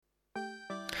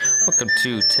Welcome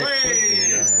to Tech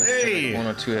Hey.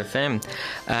 102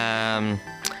 FM.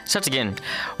 Start again.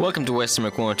 Welcome to Western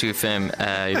 102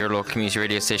 FM, your local community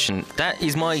radio station. That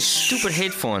is my stupid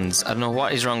headphones. I don't know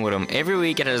what is wrong with them. Every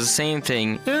week it has the same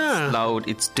thing. Yeah. It's loud.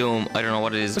 It's dumb. I don't know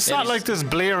what it is. It's not like there's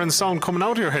blaring sound coming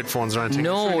out of your headphones or anything.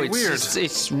 No, it's, really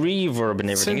it's reverb and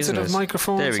everything, isn't it? Sensitive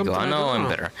microphone, There we go. something I know like that. I'm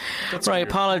better. That's Right, weird.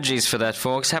 apologies for that,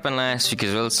 folks. Happened last week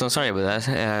as well, so sorry about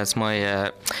that. It's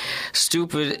my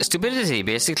stupidity,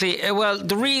 basically. Well,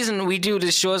 the reason we do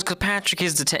this show is because Patrick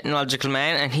is the technological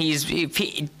man, and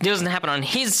it doesn't happen on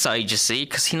his side, you see,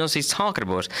 because he knows what he's talking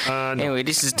about. No. Anyway,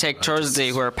 this is Tech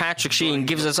Thursday, where Patrick Sheehan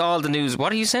gives us all the news.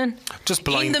 What are you saying? Just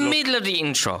blind in the look. middle of the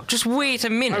intro. Just wait a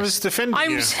minute. I was defending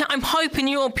you. I'm hyping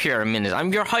you up here a minute.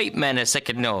 I'm your hype man a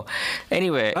second now.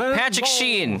 Anyway, Patrick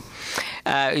Sheehan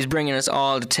is bringing us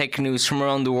all the tech news from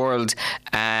around the world,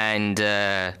 and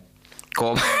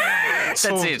go. That's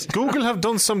So it. Google have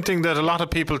done something that a lot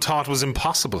of people thought was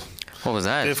impossible. What was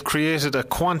that? They've created a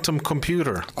quantum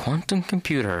computer. Quantum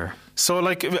computer. So,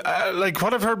 like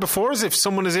what I've heard before is if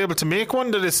someone is able to make one,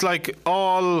 that it's like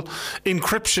all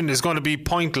encryption is going to be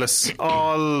pointless,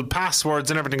 all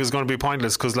passwords and everything is going to be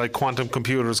pointless because like quantum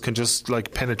computers can just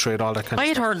like penetrate all that kind I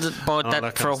of had stuff. heard about All that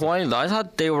that for kind a of stuff. while, though. I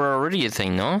thought they were already a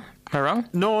thing, no? Am I wrong?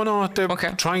 No, they're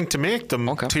Okay. trying to make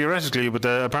them theoretically, but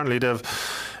apparently they've.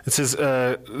 It says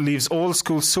leaves old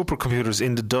school supercomputers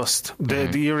in the dust. The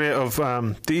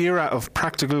era of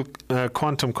practical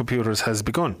quantum computers has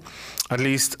begun. At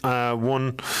least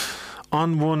one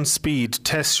speed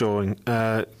test showing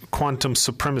quantum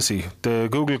supremacy. The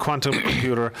Google quantum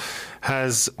computer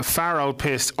has far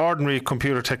outpaced ordinary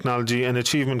computer technology, an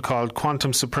achievement called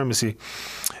quantum supremacy.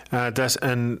 That's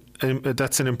an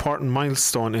important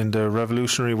milestone in the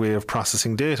revolutionary way of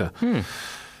processing data.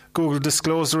 Google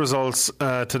disclosed the results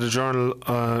to the journal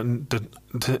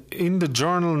in the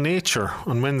journal Nature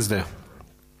on Wednesday.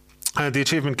 The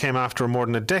achievement came after more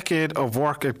than a decade of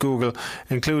work at Google,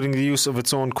 including the use of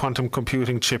its own quantum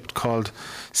computing chip called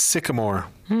Sycamore.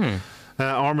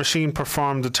 Our machine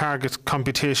performed the target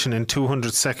computation in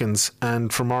 200 seconds,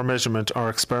 and from our measurement, our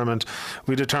experiment,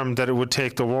 we determined that it would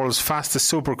take the world's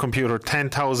fastest supercomputer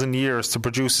 10,000 years to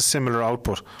produce a similar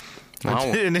output.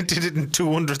 Wow. And it did it in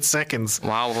 200 seconds.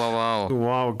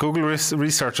 Wow. Google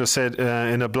researchers said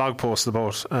in a blog post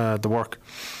about the work.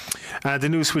 The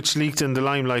news, which leaked in the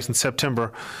limelight in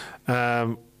September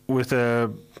with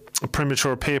a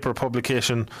premature paper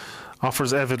publication,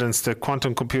 offers evidence that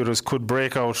quantum computers could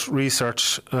break out of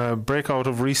research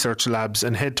labs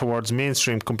and head towards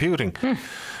mainstream computing.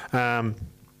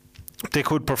 They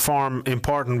could perform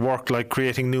important work like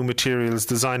creating new materials,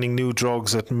 designing new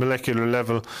drugs at molecular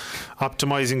level,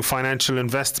 optimizing financial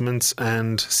investments,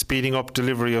 and speeding up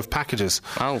delivery of packages.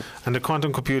 Wow. And the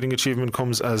quantum computing achievement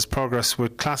comes as progress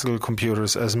with classical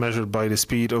computers as measured by the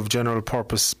speed of general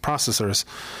purpose processors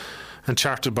and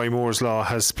charted by Moore's law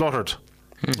has spluttered.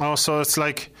 So it's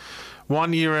like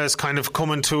 1 year has kind of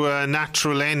coming to a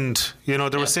natural end. They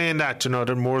were saying that,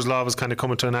 that Moore's law was kind of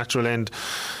coming to a natural end.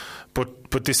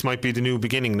 But this might be the new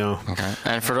beginning now. Okay.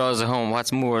 And for those at home,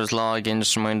 what's Moore's law again?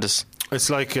 Just remind us. It's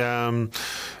like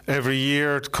every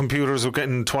year computers are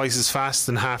getting twice as fast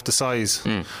and half the size.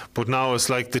 But now it's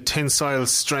like the tensile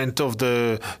strength of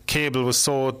the cable was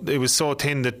so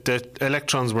thin that the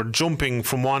electrons were jumping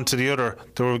from one to the other.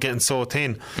 They were getting so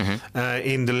thin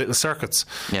in the little circuits.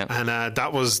 Yeah. And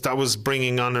that was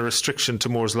bringing on a restriction to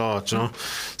Moore's law.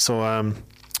 So.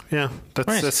 Yeah,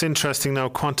 that's interesting now,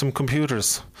 quantum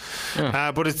computers.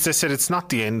 Yeah. But they said it's not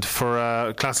the end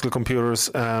for classical computers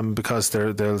because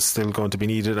they're still going to be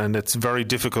needed, and it's very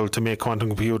difficult to make quantum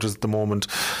computers at the moment.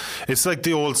 It's like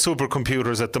the old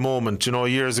supercomputers at the moment.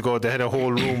 Years ago they had a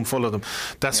whole room full of them.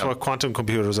 That's what quantum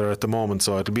computers are at the moment,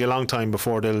 so it'll be a long time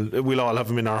before we'll all have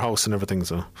them in our house and everything,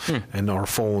 so and our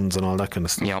phones and all that kind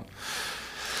of stuff. Yeah.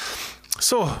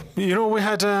 So, we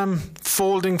had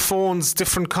folding phones,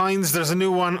 different kinds. There's a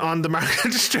new one on the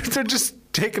market. They're just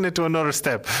taking it to another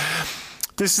step.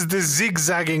 This is the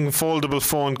zigzagging foldable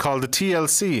phone called the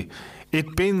TLC.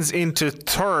 It bins into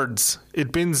thirds.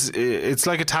 It's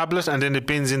like a tablet, and then it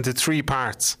bins into 3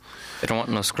 parts. They don't want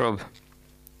no scrub.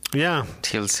 Yeah.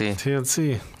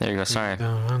 TLC. There you go, sorry.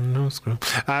 No screw.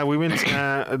 We went,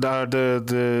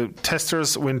 the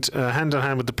testers went hand in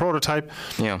hand with the prototype.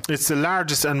 Yeah. It's the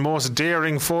largest and most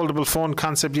daring foldable phone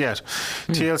concept yet.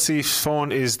 TLC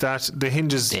phone is that the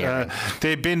hinges,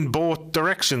 they bend both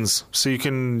directions, so you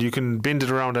can bend it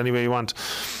around any way you want.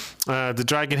 The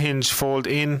Dragon hinge fold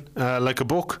in like a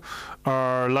book,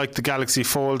 or like the Galaxy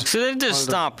Fold. So they've just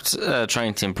stopped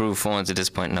trying to improve phones at this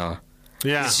point now.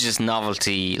 Yeah. This is just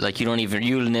novelty. Like, you'll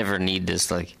never need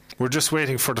this. Like, We're just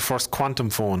waiting for the first quantum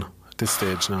phone at this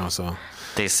stage now, so.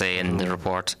 they say in the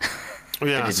report.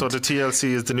 Yeah, so the TLC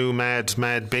is the new mad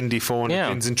bendy phone. Yeah. It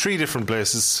bins in 3 different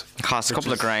places. Costs a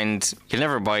couple of grand. You'll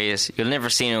never buy it. You'll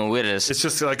never see him with it. It's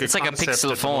just like it's like a concept Pixel at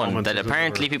the phone moment. that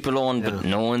apparently people own, but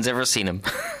no one's ever seen them.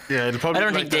 Yeah, it'll probably I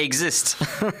don't be think like they exist.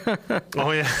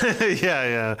 Oh yeah,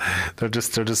 yeah. They're like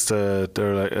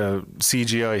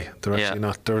CGI. They're actually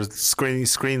not. Their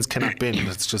screens cannot bin.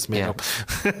 It's just made up.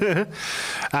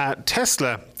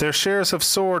 Tesla, their shares have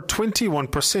soared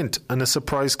 21% and a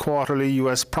surprise quarterly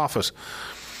US profit.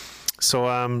 So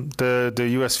the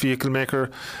US vehicle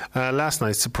maker last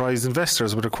night surprised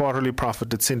investors with a quarterly profit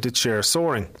that sent its share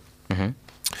soaring.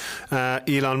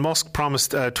 Elon Musk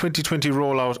promised a 2020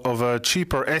 rollout of a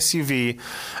cheaper SUV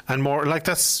and more. Like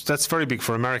that's very big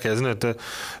for America, isn't it?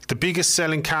 The biggest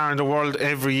selling car in the world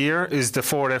every year is the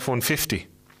Ford F-150.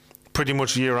 Pretty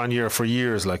much year on year for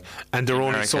years, like, and they're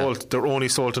only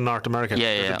sold in North America.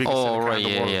 Yeah. The biggest selling car in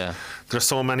the world. Yeah. There's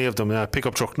so many of them.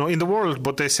 Pickup truck, no, in the world,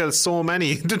 but they sell so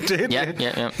many.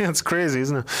 Yeah. It's crazy,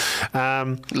 isn't it?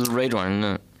 Little red one,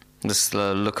 isn't it? This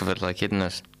look of it, like, isn't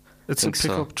it? It's a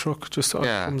pickup truck, just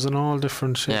comes in all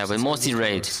different shapes. Yeah, but mostly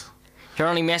red. You're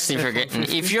only messing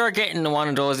if you're getting one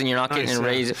of those and you're not getting a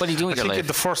raise. What are you doing with your life? I think in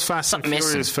the first Fast and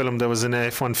Furious film there was an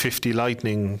F-150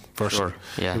 Lightning version. Sure,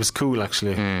 yeah. It was cool,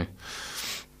 actually. Yeah,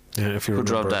 if you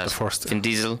remember that? The first. Vin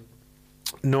Diesel?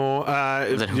 No.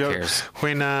 Then who cares?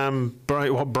 When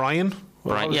Brian?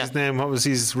 What was his name? What was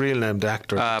his real name? The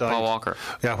actor. Paul Walker.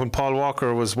 Yeah, when Paul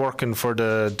Walker was working for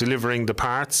delivering the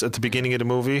parts at the beginning of the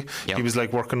movie, he was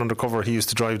like working undercover. He used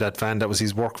to drive that van. That was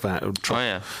his work van.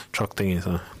 Truck thingy.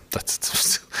 So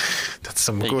that's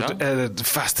some good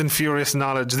Fast and Furious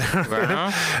knowledge there.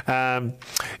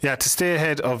 To stay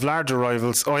ahead of larger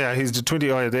rivals. He's the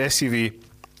the SUV.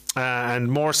 And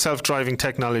more self-driving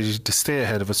technology to stay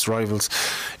ahead of its rivals.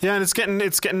 Yeah, and it's getting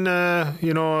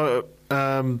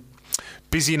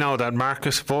busy now, that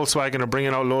market. Volkswagen are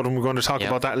bringing out a load, and we're going to talk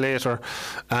about that later.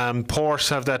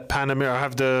 Porsche have that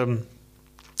Panamera,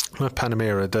 not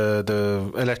Panamera,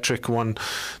 the electric one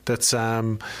that's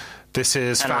this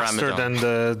is faster than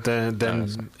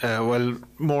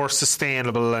more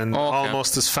sustainable and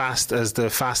almost as fast as the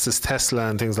fastest Tesla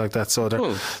and things like that. So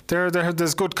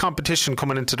there's good competition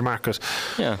coming into the market.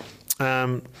 Yeah.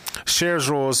 Shares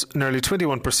rose nearly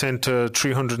 21% to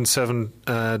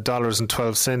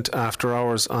 $307.12 after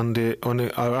hours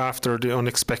after the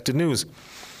unexpected news,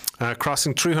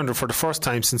 crossing 300 for the first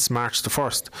time since March the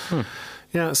 1st.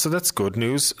 Yeah, so that's good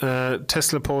news.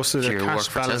 Tesla posted a cash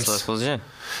balance. Tesla, I suppose,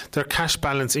 their cash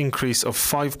balance increase of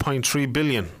 $5.3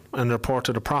 billion and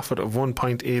reported a profit of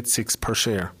 $1.86 per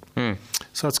share.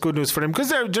 So that's good news for them, because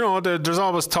there's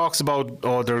always talks about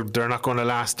they're not going to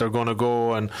last, they're going to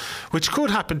go, and which could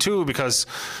happen too, because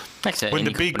when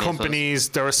the big companies,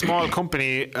 they're a small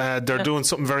company, they're doing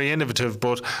something very innovative,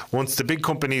 but once the big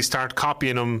companies start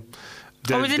copying them,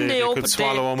 they could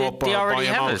swallow them up or buy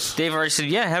them out. They've already said,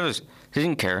 have it. They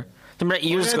didn't care.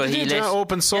 Years ago, he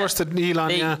open sourced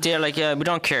Elon. They're like, we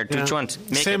don't care. Do what you want.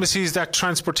 Same as he's that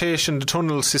transportation, the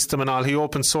tunnel system and all. He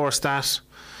open sourced that.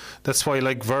 That's why,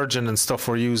 like Virgin and stuff,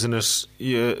 were using it.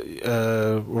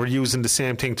 We're using the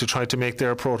same thing to try to make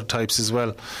their prototypes as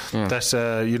well. That's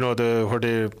where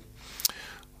they,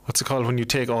 what's it called when you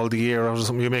take all the air out of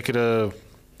something? You make it a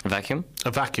vacuum.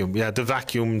 A vacuum, yeah, the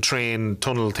vacuum train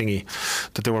tunnel thingy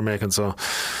that they were making. So,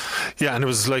 yeah, and it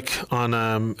was like on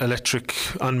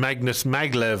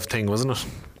maglev thing, wasn't it?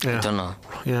 Yeah. I don't know.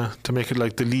 Yeah, to make it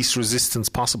like the least resistance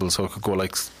possible, so it could go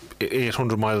like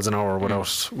 800 miles an hour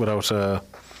without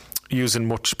using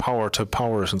much power to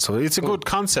power it, and so it's a good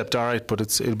concept, all right, but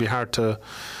it'll be hard to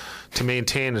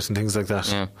maintain it and things like that.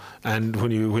 Yeah. And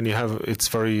when you have, it's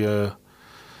very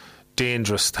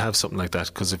dangerous to have something like that,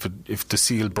 because if the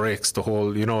seal breaks, the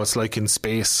whole, it's like in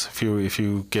space, if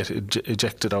you get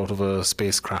ejected out of a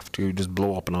spacecraft, you just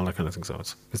blow up and all that kind of thing. So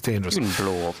it's dangerous. You wouldn't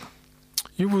blow up.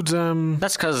 You would.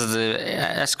 That's because of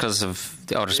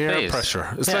the outer space. Air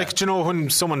pressure. It's like, when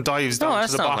someone dives down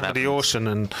to the bottom of the ocean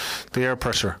and the air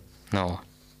pressure. No,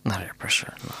 not air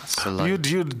pressure. No,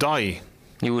 you'd die.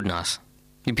 You would not.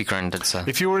 You'd be grounded, so.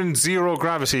 If you were in zero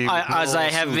gravity, as I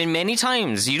have been many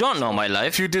times. You don't know my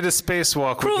life. If you did a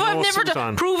spacewalk, prove I've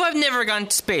never gone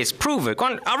to space. Prove it. Go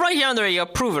on, right here on the radio.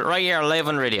 Prove it right here live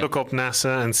on the radio. Look up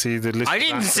NASA and see the list. I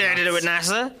didn't say I did it with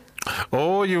NASA.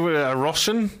 Oh, you were a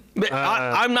Russian?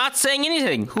 I'm not saying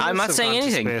anything. I'm not saying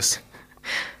anything.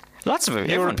 Lots of them.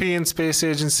 European Space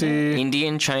Agency,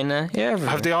 Indian, China,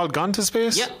 have they all gone to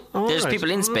space? Yeah, there's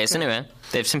people in space anyway.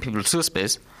 They've sent people to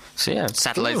space. So yeah,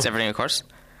 satellites, everything, of course.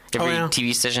 Every yeah.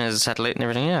 TV station has a satellite and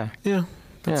everything. Yeah. Yeah,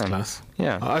 that's Yeah. class.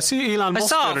 Yeah. I see Elon I Musk the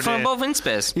saw other it from day. above in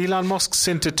space. Elon Musk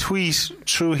sent a tweet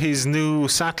through his new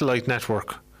satellite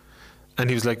network. And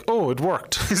he was like, "Oh, it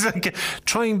worked." He's like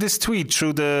trying this tweet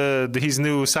through his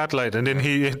new satellite, and then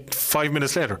 5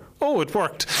 minutes later, "Oh, it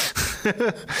worked."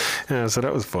 Yeah, so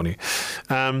that was funny.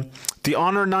 The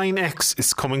Honor 9X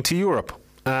is coming to Europe.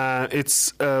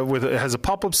 It has a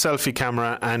pop-up selfie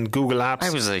camera and Google Apps. I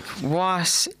was like,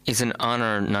 what is an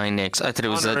Honor 9X? I thought it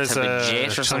was Honor a is type of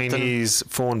jet or Chinese something.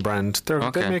 phone brand.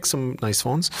 Okay. They make some nice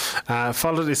phones.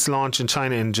 Followed its launch in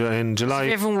China in July.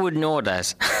 Everyone would know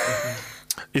that.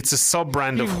 It's a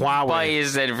sub-brand of Huawei. Why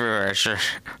is that everywhere? Sure.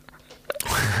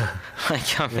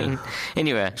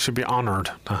 Anyway. Should be honoured.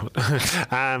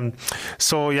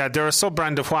 So yeah, they're a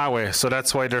sub-brand of Huawei, so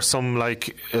that's why there's some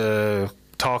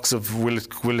talks of will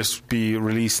it be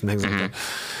released and things like that.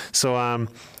 So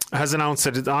has announced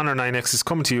that the Honor 9X is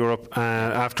coming to Europe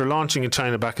after launching in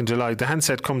China back in July. The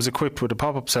handset comes equipped with a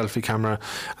pop-up selfie camera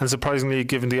and, surprisingly,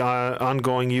 given the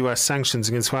ongoing US sanctions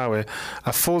against Huawei,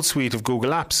 a full suite of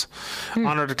Google Apps.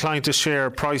 Honor declined to share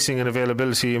pricing and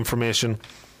availability information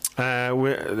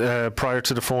prior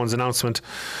to the phone's announcement,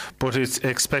 but it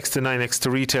expects the 9X to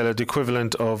retail at the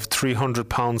equivalent of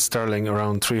 £300 sterling,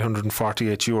 around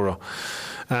 €348.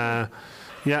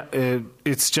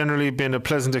 It's generally been a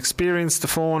pleasant experience, the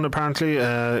phone, apparently.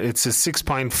 It's a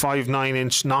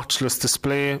 6.59-inch notchless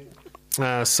display,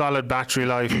 solid battery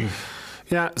life.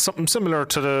 Yeah, something similar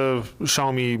to the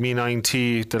Xiaomi Mi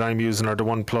 9T that I'm using, or the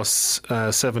OnePlus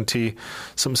 7T,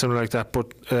 something similar like that.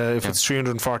 But if it's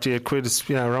 348 quid, it's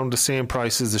around the same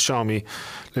price as the Xiaomi, a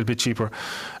little bit cheaper.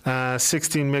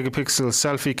 16 megapixel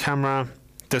selfie camera.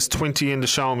 There's 20 in the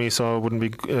Xiaomi, so it wouldn't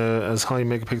be as high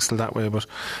megapixel that way. But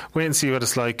wait and see what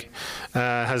it's like.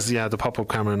 Has the pop-up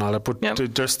camera and all that. But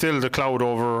there's still the cloud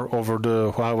over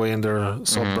the Huawei and their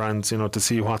sub-brands, to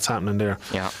see what's happening there.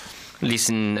 Yeah. At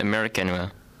least in America, anyway.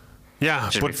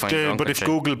 Yeah, but if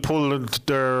Google pull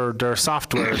their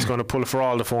software, it's going to pull it for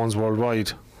all the phones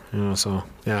worldwide. So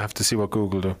I have to see what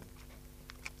Google do.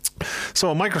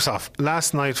 So Microsoft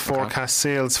last night forecast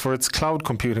sales for its cloud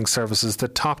computing services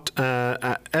that topped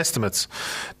estimates.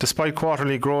 Despite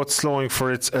quarterly growth slowing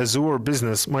for its Azure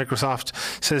business, Microsoft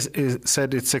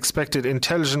said its expected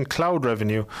intelligent cloud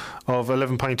revenue of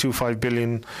 $11.25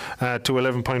 billion to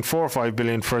 $11.45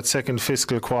 billion for its second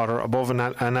fiscal quarter, above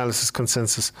analysis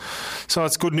consensus. So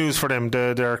it's good news for them.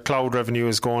 Their cloud revenue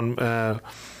has grown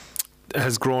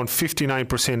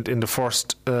 59% in the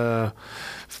first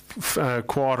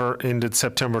quarter ended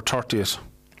September 30th.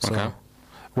 So,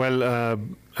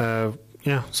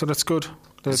 so that's good.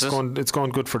 It's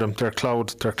going good for them. Their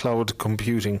cloud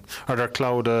computing, or their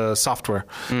cloud software,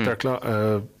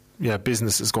 their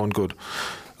business is going good.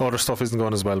 Other stuff isn't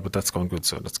going as well, but that's going good,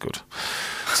 so that's good.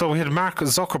 So we had Mark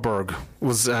Zuckerberg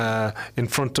was in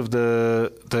front of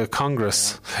the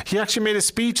Congress. He actually made a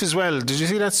speech as well. Did you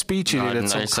see that speech he did at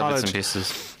some college?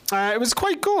 It was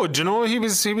quite good, He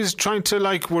was trying to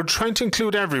we're trying to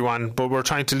include everyone, but we're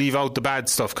trying to leave out the bad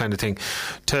stuff, kind of thing.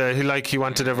 He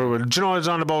wanted everyone. It's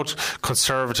on about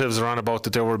conservatives, or on about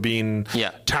that they were being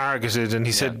targeted, and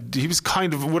he said he was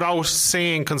kind of, without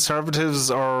saying conservatives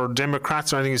or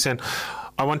Democrats or anything, he was saying,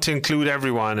 I want to include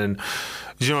everyone, and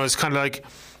it's kind of like.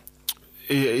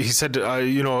 He said,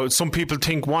 some people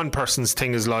think one person's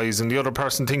thing is lies and the other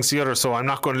person thinks the other, so I'm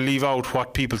not going to leave out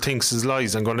what people think is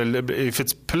lies. If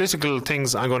it's political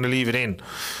things, I'm going to leave it in.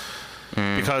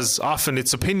 Because often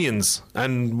it's opinions,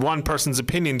 and one person's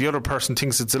opinion, the other person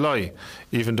thinks it's a lie,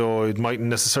 even though it mightn't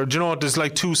necessarily. There's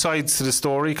like two sides to the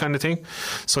story, kind of thing.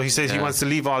 So he says he wants to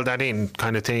leave all that in,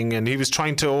 kind of thing, and he was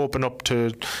trying to open up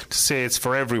to say it's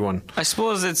for everyone. I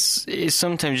suppose it's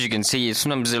sometimes you can see it.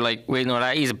 Sometimes they're like, wait, no,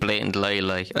 that is a blatant lie.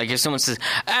 Like if someone says,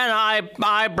 and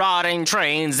I brought in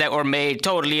trains that were made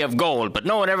totally of gold, but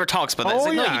no one ever talks about that. It's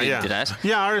like, no, you didn't do that.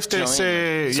 Yeah, or if they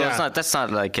say, so that's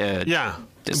not like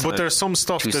but there's some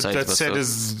stuff that said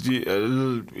is, I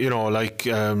don't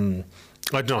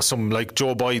know, some like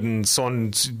Joe Biden's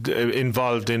son's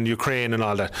involved in Ukraine and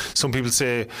all that. Some people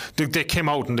say they came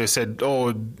out and they said,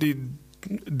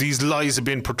 these lies have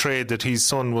been portrayed that his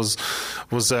son was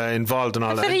involved in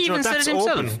all that. He even said it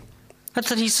himself. I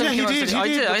thought he said he did. I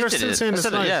did it.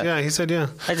 Yeah, he said, I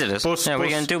did it. What are you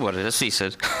going to do about it? That's what he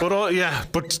said.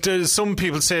 But some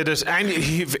people say that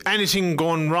anything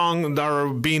going wrong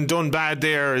or being done bad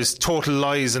there is total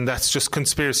lies, and that's just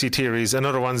conspiracy theories. And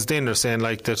other ones then are saying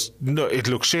like that, no, it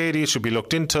looks shady, it should be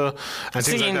looked into, and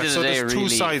things like that. So there's two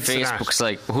sides to that. Facebook's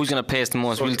like, who's going to pay us the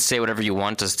most? We'll say whatever you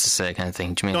want us to say, kind of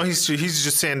thing. Do you mean? No, he's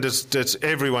just saying that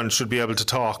everyone should be able to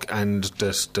talk, and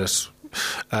that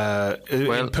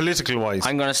political wise.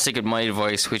 I'm going to stick with my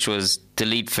advice, which was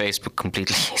delete Facebook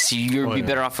completely. So you'll be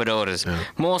better off without it. Yeah.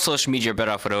 Most social media are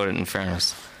better off without it, in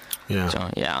fairness. Yeah. So,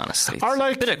 yeah, honestly. Or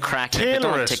like, a bit of crack.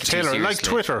 Tailor like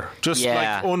Twitter. Just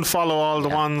like unfollow all the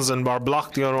ones or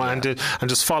block the other one and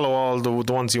just follow all the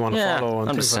ones you want to follow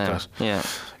and things like that. Yeah.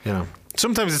 Yeah.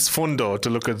 Sometimes it's fun though to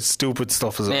look at stupid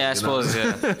stuff as well. Yeah, I suppose.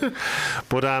 Yeah.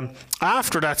 But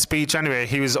after that speech, anyway,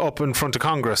 he was up in front of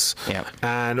Congress. Yeah.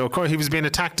 And of course, he was being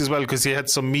attacked as well because he had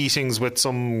some meetings with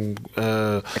some.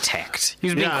 Attacked. He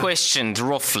was being questioned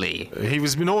roughly. He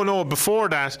was before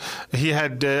that he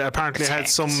had apparently had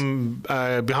some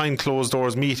behind closed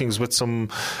doors meetings with some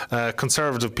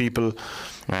conservative people,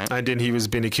 and then he was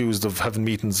being accused of having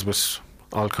meetings with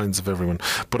all kinds of everyone.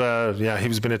 But he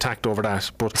was being attacked over that.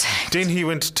 But then he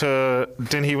went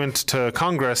to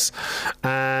Congress,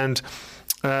 and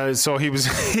so he was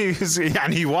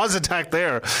attacked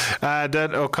there.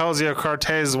 That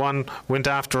Ocasio-Cortez one went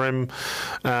after him.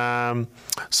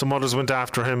 Some others went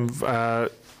after him.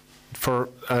 For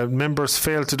members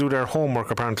failed to do their homework,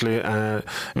 apparently.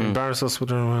 Embarrass us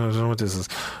with, I don't know what this is.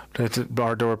 Or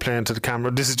they were playing to the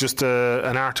camera. This is just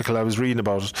an article I was reading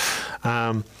about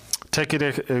it.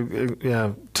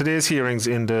 Today's hearings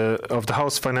of the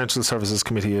House Financial Services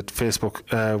Committee at Facebook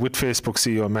with Facebook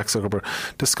CEO Mark Zuckerberg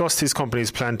discussed his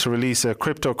company's plan to release a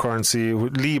cryptocurrency,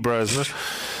 Libra, isn't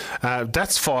it?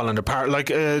 That's fallen apart. Like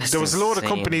there was a load of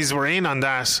companies were in on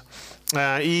that.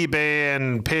 eBay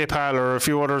and PayPal or a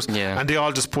few others, and they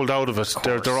all just pulled out of it.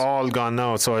 They're all gone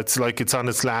now, so it's like it's on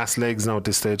its last legs now at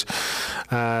this stage.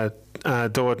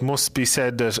 Though it must be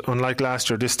said that unlike last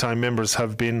year, this time members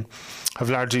have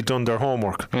largely done their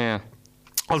homework. Yeah.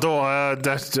 Although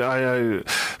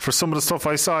for some of the stuff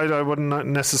I saw, I wouldn't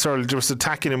necessarily just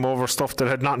attacking him over stuff that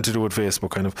had nothing to do with Facebook,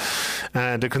 kind of.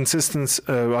 The consistency,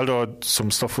 although some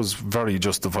stuff was very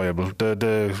justifiable,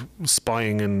 the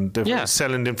spying and the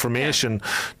selling information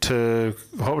to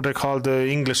what would they call the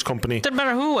English company? Doesn't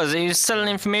matter who it was. He was selling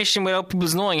information without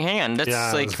people's knowing. Hang on,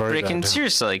 that's like breaking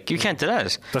serious. Like you can't do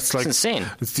that. That's like insane.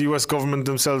 It's the US government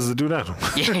themselves that do that.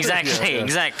 Yeah, exactly,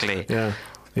 exactly. Yeah.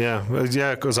 Yeah,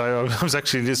 because I was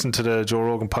actually listening to the Joe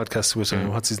Rogan podcast with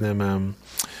what's his name,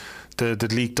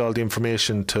 that leaked all the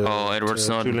information to Edward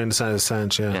Snowden. Julian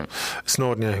Assange,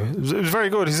 Snowden. Yeah, it was very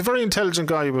good. He's a very intelligent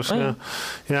guy, but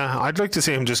I'd like to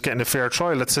see him just getting a fair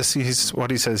trial. Let's just see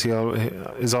what he says.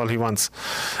 Is all he wants.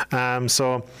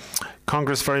 So.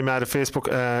 Congress very mad at Facebook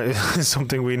is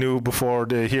something we knew before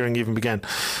the hearing even began.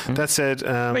 That said,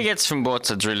 he gets from both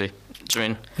sides really.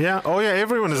 Yeah. Oh, yeah.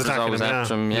 Everyone is attacking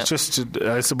him. It's just,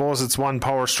 I suppose, it's one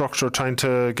power structure trying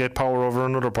to get power over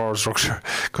another power structure.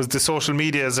 Because the social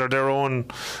medias are their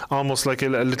own, almost like a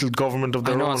little government of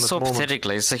their own. It's so pathetic.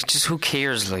 Like, it's like, just who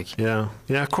cares? Like, yeah.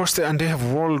 Of course, and they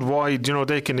have worldwide.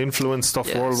 They can influence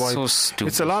stuff worldwide. So stupid.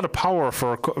 It's a lot of power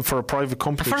for a private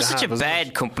company. For such a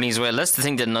bad company as well. That's the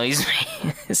thing that annoys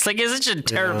me. It's like it's such a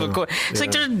terrible. It's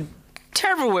like they're.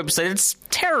 Terrible website. It's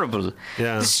terrible.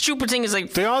 Yeah. The stupid thing is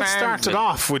like they all started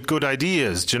off with good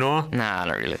ideas, do you know? Nah,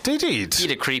 not really. They did. He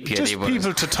had a creepy idea. Just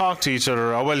people to talk to each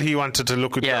other. Oh, well, he wanted to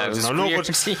look at girls.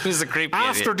 He was a creepy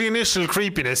after idea. the initial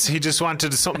creepiness, he just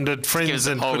wanted something that friends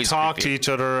could talk to each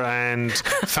other and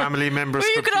family members.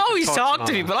 Well, you could always talk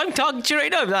to people. I'm talking to you right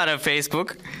now. I'm not on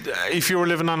Facebook. If you were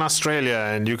living on Australia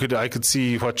and I could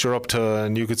see what you're up to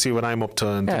and you could see what I'm up to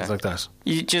and things like that.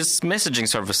 You just messaging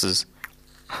services.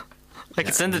 I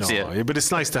could send it to you. But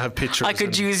it's nice to have pictures. I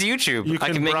could use YouTube. I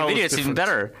can make a video. It's even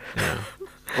better. Yeah.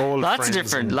 Lots of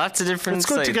different It's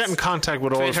good to get in contact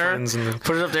with old friends. And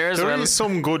put it up there as well. There is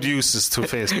some good uses to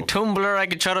Facebook. Tumblr, I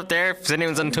could shut up there if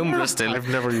anyone's on Tumblr still. I've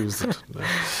never used it.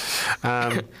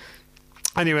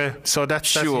 Anyway, so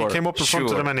that's he came up in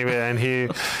front of them anyway, and he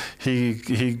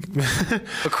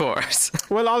of course.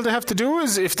 Well, all they have to do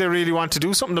is, if they really want to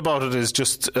do something about it, is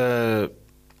just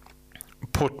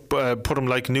put them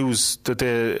like news that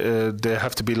they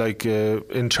have to be like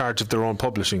in charge of their own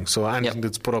publishing. So anything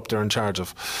that's put up, they're in charge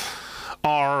of.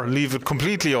 Or leave it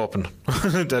completely open,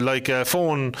 like a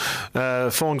phone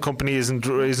company isn't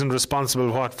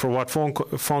responsible for what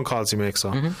phone calls you make. So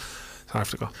I have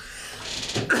to go.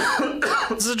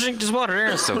 Just drink this water there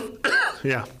and stuff.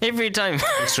 Yeah, every time.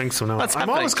 Let's drink some now.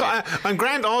 I'm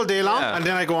grand all day long, and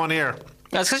then I go on air.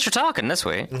 That's because you're talking this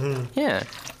way. Yeah.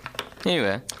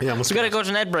 Anyway, Yeah, we got to go to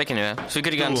an ad break anyway. So we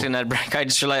could have gone to an ad break. I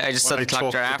just realized I just set the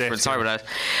clock there afterwards. Sorry about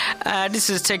that. This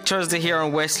is Tech Thursday here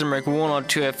on West Limerick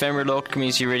 102 FM, your local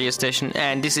community radio station,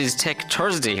 and this is Tech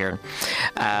Thursday here.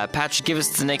 Patrick, give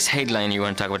us the next headline you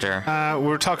want to talk about there.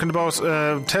 We're talking about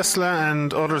Tesla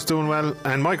and others doing well,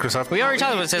 and Microsoft. We already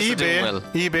talked about Tesla doing well.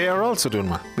 eBay are also doing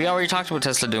well. We already talked about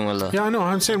Tesla doing well, though. Yeah, I know.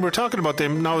 I'm saying we're talking about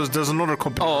them now. There's another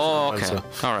company. Oh, okay.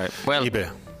 All right. Well, eBay.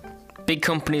 Big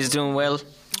companies doing well.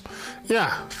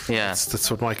 Yeah. Yeah. That's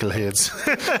what Michael hates.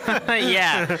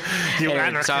 Yeah. You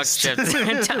anarchist.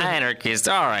 Anarchist.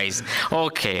 All right.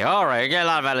 Okay. All right. I got a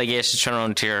lot of allegations thrown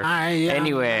around here.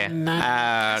 Anyway,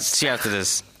 see you after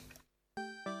this.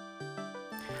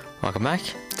 Welcome back.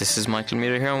 This is Michael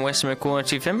Meter here on West Limerick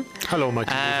 102 FM. Hello,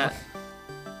 Michael.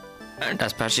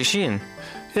 That's Patrick Sheehan.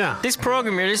 Yeah. This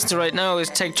program you're listening to right now is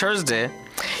Tech Thursday.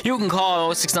 You can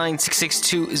call 069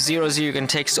 662 00. You can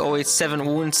text 087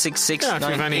 166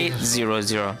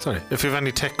 9800. Sorry. If you have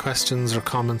any tech questions or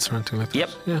comments or anything like that. Yep.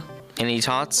 Yeah. Any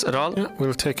thoughts at all? Yeah.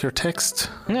 We'll take your text.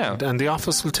 No. And the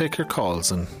office will take your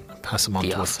calls and pass them on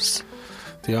to us.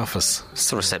 The office. It's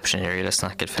the reception area. Let's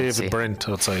not get fancy. David Brent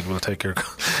outside will take your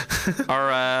call.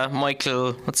 Or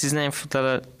Michael, what's his name for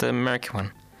the American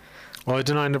one? Oh, I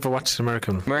don't know. I never watched the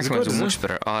American. American one's much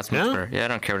better. Oh, it's much better. Yeah, I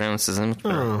don't care what anyone says. It's much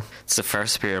better. Oh. It's the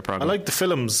first superior program. I like the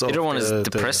films. The other one is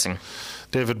depressing.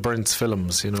 David Brent's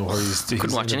films, you know, where he's in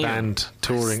the band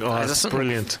touring. Oh, it's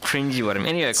brilliant. Cringy with him.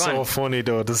 Anyway, go on. Funny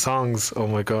though. The songs, oh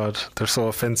my God, they're so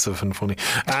offensive and funny.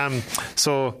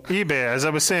 So eBay, as I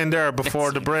was saying there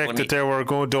before the break, that they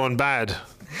were doing bad.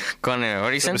 Go on now.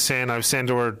 What are you saying? I was saying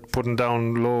they were putting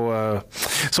down low.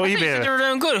 So eBay, they were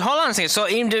doing good. Hold on a second. So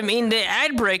in the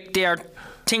ad break, they are.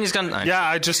 Things gone. Yeah,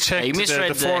 I just checked. You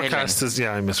misread the forecast is.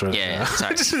 Yeah, I misread. Yeah,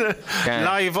 sorry.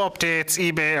 Live updates.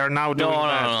 eBay are now doing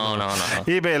that. No.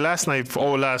 eBay last night.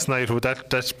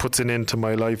 That puts an end to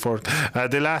my life work.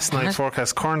 The last night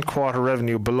forecast current quarter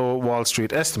revenue below Wall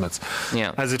Street estimates.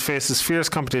 Yeah. As it faces fierce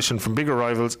competition from bigger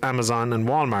rivals Amazon and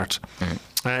Walmart.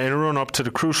 In a run-up to the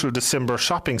crucial December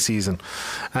shopping season.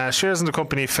 Shares in the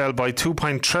company fell by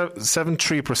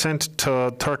 2.73% to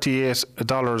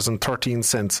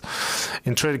 $38.13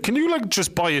 in trade. Can you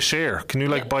just buy a share? Can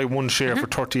you buy one share for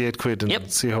 38 quid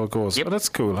and see how it goes? Yep. Oh, that's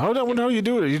cool. I wonder how you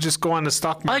do it. You just go on the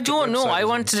stock market. I don't know. I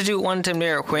wanted to do it one time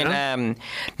there when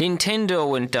Nintendo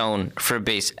went down for a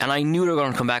bit, and I knew they were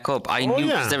going to come back up. I knew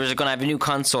because they were going to have a new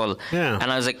console, and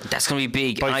I was like, that's going to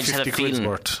be big. Buy and I just had a feeling.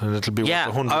 Worth, and it'll be worth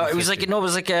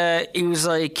 150. It was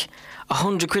like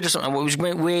 100 quid or something, which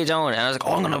went way down, and I was like,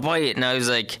 I'm going to buy it, and I was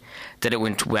like, then it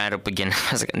went way up again.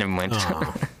 I was like, never mind.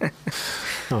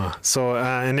 So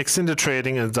in extended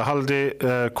trading, the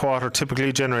holiday quarter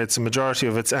typically generates a majority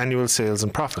of its annual sales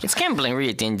and profit. It's gambling really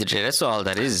at the end of the day. That's all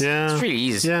that is. Yeah. It's really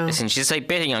easy. Yeah. Essentially, it's like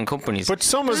betting on companies. But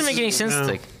some doesn't make any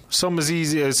sense. Some is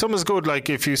easy. Some is good. Like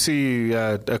if you see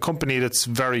a company that's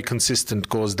very consistent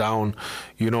goes down,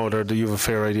 you know that you have a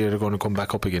fair idea they're going to come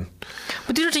back up again.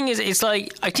 But the other thing is, it's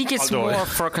like I think it's more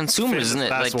for consumers, isn't it?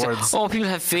 Like, people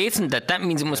have faith in that. That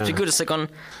means it must be good. It's like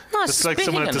it's like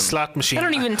someone at the slot machine. I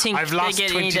don't even think I've lost they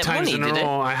get 20 any of that times money. in a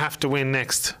row. I have to win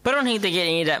next. But I don't think they get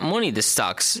any of that money. The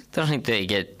stocks. I don't think they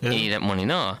get any of that money.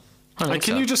 No. And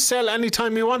can you just sell any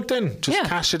time you want? Then just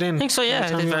cash it in. I think so. Yeah.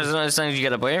 As long as you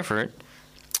get a buyer for it.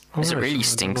 It really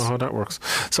stinks. I don't know how that works.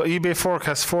 So eBay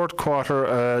forecasts fourth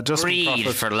quarter greed,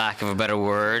 profit. for lack of a better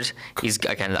word. I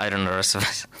don't know the rest of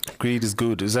it. Greed is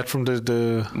good. Is that from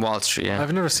the Wall Street? Yeah,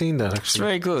 I've never seen that actually. It's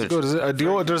very good. It's good. Is it,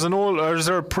 there's an old. Or is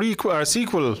there a prequel or a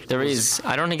sequel? There is.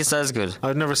 I don't think it's as good.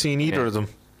 I've never seen either of them.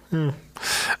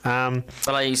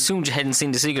 But I assumed you hadn't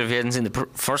seen the sequel if you hadn't seen the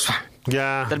first one.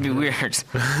 Yeah, that'd be weird.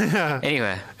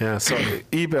 Anyway, so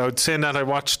eBay. I was saying that I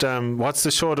watched what's the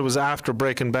show that was after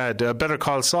Breaking Bad? Better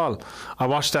Call Saul. I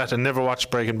watched that and never watched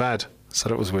Breaking Bad, so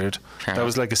that was weird. That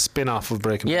was like a spin-off of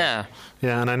Breaking Bad.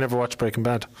 Yeah, and I never watched Breaking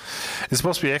Bad. It's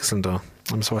supposed to be excellent though.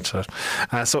 I must watch that.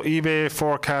 So eBay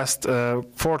forecast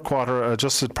fourth quarter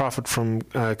adjusted profit from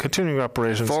continuing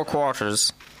operations. 4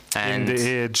 quarters. And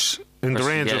in the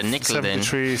range of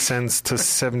 73 cents to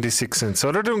 76 cents.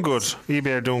 So they're doing good.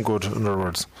 eBay are doing good, in other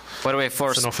words. By the way,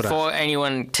 first, before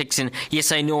anyone ticks in,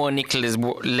 yes, I know a nickel is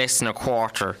less than a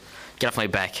quarter. Get off my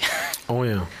back. Oh,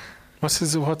 yeah. What's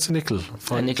a nickel?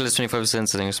 A nickel is 25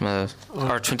 cents, I think.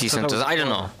 Or 20 cents. I don't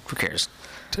know. Who cares?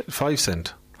 5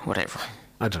 cents. Whatever.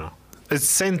 I don't know. It's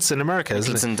cents in America,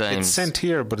 isn't it? And dimes. It's cent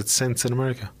here, but it's cents in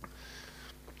America.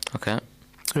 Okay.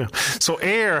 Yeah. So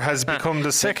Air has become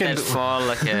the second. That'd fall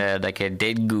like a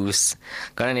dead goose.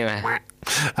 Got anyway.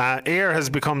 Air has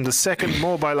become the second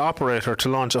mobile operator to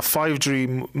launch a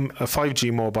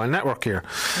 5G mobile network here.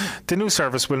 The new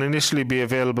service will initially be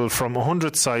available from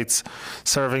 100 sites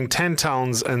serving 10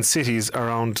 towns and cities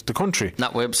around the country.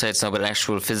 Not websites now, but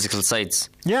actual physical sites.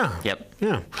 Yeah. Yep.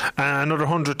 Yeah. Another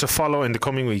 100 to follow in the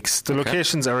coming weeks. The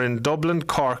locations are in Dublin,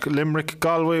 Cork, Limerick,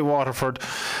 Galway, Waterford,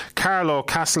 Carlow,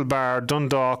 Castlebar,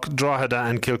 Dundalk, Drogheda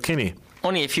and Kilkenny.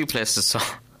 Only a few places, so...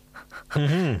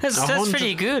 That's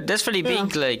pretty good. That's pretty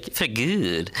big, like, pretty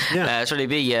good. Yeah. It's really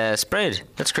big spread.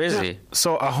 That's crazy. Yeah.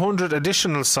 So 100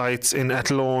 additional sites in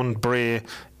Athlone, Bray,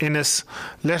 Innis,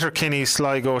 Letterkenny,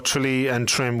 Sligo, Tralee and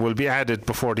Trim will be added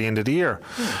before the end of the year.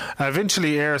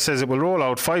 Eventually, Air says it will roll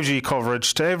out 5G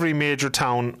coverage to every major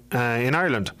town in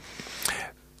Ireland.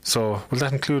 So, will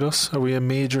that include us? Are we a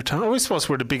major town? Oh, I suppose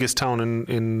we're the biggest town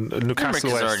in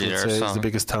Newcastle West. Is the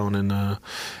biggest town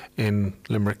in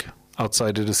Limerick,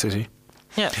 outside of the city.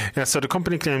 Yeah, so the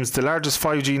company claims the largest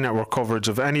 5G network coverage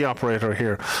of any operator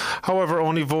here. However,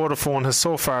 only Vodafone has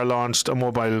so far launched a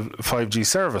mobile 5G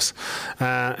service.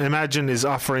 Imagine is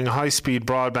offering high-speed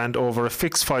broadband over a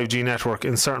fixed 5G network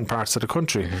in certain parts of the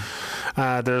country.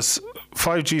 There's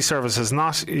 5G service has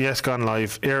not yet gone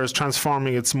live. Air is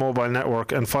transforming its mobile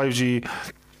network, and 5G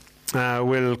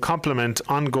will complement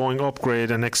ongoing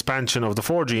upgrade and expansion of the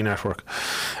 4G network.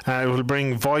 It will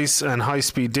bring voice and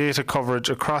high-speed data coverage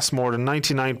across more than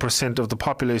 99% of the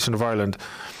population of Ireland,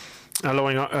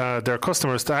 allowing their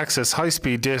customers to access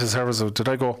high-speed data service.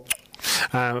 Data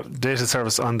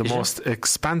service on the most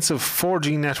expansive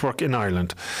 4G network in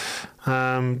Ireland.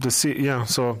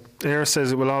 So Air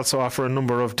says it will also offer a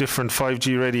number of different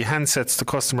 5G ready handsets to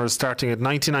customers starting at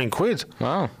 99 quid.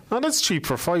 Wow. Now that's cheap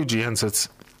for 5G handsets.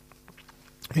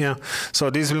 Yeah, so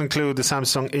these will include the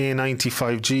Samsung A90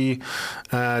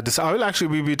 5G.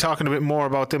 We'll be talking a bit more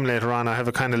about them later on. I have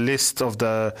a kind of list of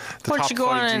the Why top don't you go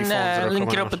 5G on phones that are and link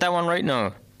coming it up out. with that one right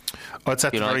now? Oh, it's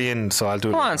at the very end, so I'll do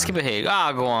it. Go on, skip ahead.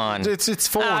 Go on. It's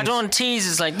phones. Don't tease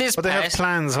us like this, But they have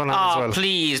plans on it as well. Oh,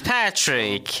 please,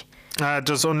 Patrick.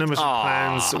 There's unlimited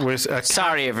plans with a cap.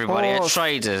 Sorry, everybody. I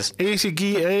tried it.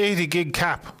 80 gig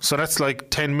cap. So that's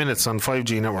like 10 minutes on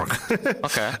 5G network.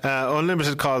 Okay.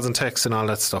 Unlimited calls and texts and all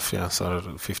that stuff. Yeah, so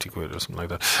 50 quid or something like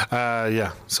that.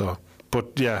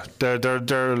 But yeah,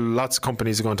 there are lots of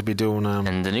companies are going to be doing.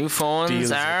 And the new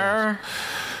phones are.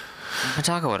 I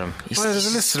talk about him. He's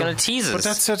going to tease us. But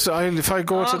that's it. If I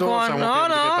go to those, I won't be able to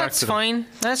get back it's to them. fine.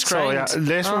 That's great. So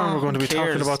later on, we're going to be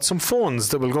talking about some phones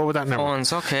that will go with that network.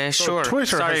 Phones, okay, sure.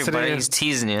 Twitter Sorry, has today, everybody, he's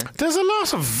teasing you. There's a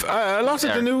lot of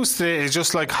the news today is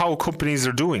just like how companies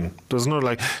are doing. There's no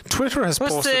like Twitter has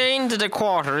posted. What's the end of the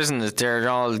quarter, isn't it? They're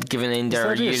all giving in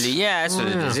their yearly. Yeah, that's what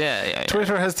it is. Yeah.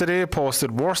 Twitter has today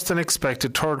posted worse than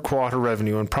expected third quarter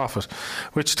revenue and profit,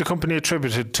 which the company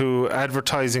attributed to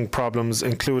advertising problems,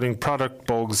 including product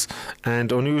bugs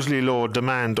and unusually low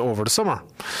demand over the summer.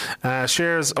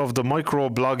 Shares of the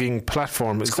micro-blogging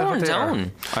platform is going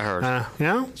down, I heard.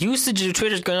 Yeah? Usage of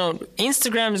Twitter's going up.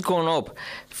 Instagram is going up.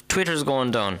 Twitter's going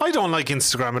down. I don't like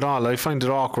Instagram at all. I find it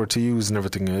awkward to use and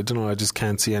everything. I don't know. I just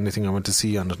can't see anything I want to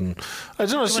see on it. And I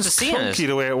don't know. It's just clunky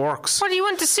the way it works. What do you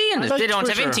want to see in it? They don't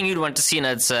Twitter. have anything you'd want to see in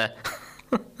it.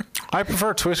 I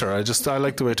prefer Twitter. I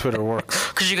like the way Twitter works.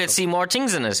 Because you could see more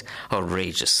things in it.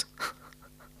 Outrageous.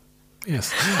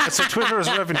 Yes. So Twitter's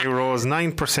revenue rose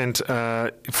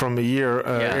 9% from a year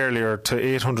earlier to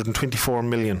 824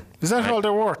 million. Is that all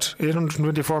they're worth?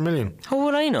 824 million? How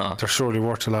would I know? They're surely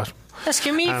worth a lot. Ask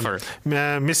me for.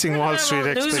 Missing Wall Street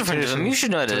expectations. You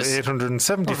should know this.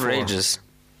 874. Outrageous.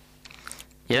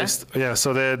 Yeah? Yeah,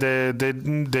 so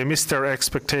they missed their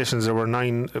expectations. They were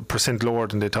 9% lower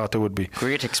than they thought they would be.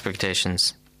 Great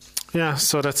expectations. Yeah,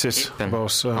 so that's it.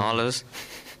 About Olives.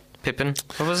 Pippin.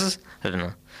 What was this? I don't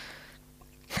know.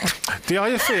 The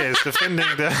IFA is defending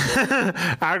the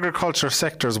agriculture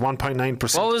sector's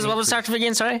 1.9%. What was the start of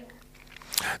again, sorry?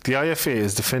 The IFA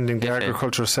is defending the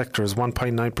agriculture sector's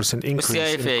 1.9%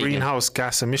 increase in greenhouse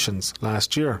gas emissions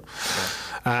last year.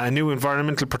 A new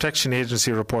Environmental Protection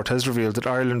Agency report has revealed that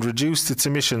Ireland reduced its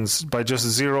emissions by just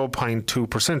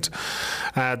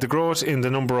 0.2%. The growth in the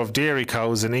number of dairy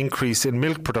cows and increase in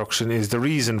milk production is the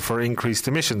reason for increased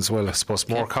emissions. Well, I suppose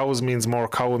more cows means more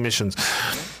cow emissions.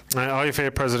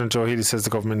 IFA President Joe Healy says the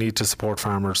government need to support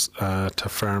farmers to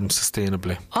farm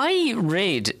sustainably. I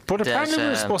read but apparently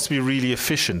we're supposed to be really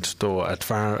efficient, though, at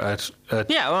that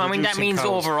means cows.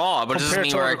 Overall, but it doesn't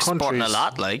mean we're exporting a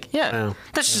lot.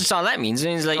 That's just all that means. It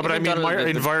means but I mean,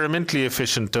 environmentally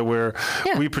efficient.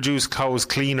 We produce cows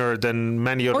cleaner than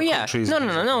many other countries. No.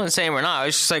 I'm saying we're not.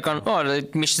 It's just like the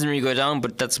emissions may go down,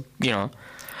 but that's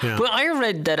Yeah. But I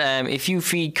read that if you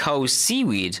feed cows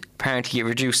seaweed, apparently it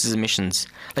reduces emissions.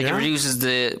 Like it reduces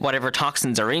the whatever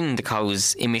toxins are in the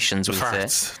cow's emissions. The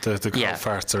farts. The cow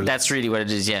farts are... That's really what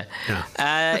it is, yeah.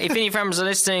 If any farmers are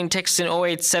listening, text in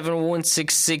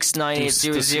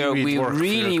 08716698800. We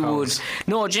really would...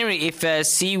 No, generally, if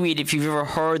seaweed, if you've ever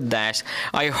heard that,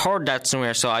 I heard that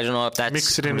somewhere, so I don't know if that's...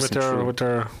 Mix it in with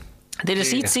their... They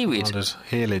just eat seaweed.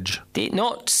 Haylage.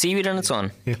 No, seaweed on its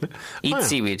own. Eat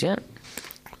seaweed, yeah.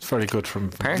 It's very good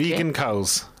from vegan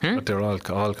cows. But they're all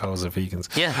cows are vegans.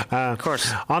 Yeah, of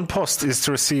course. On Post is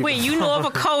to receive... Wait, you know of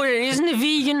a cow that isn't a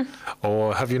vegan?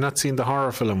 Oh, have you not seen the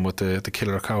horror film with the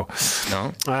killer cow?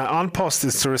 No. On Post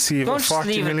is to receive Don't a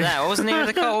 40 million... Don't just leave it at that. What was the name of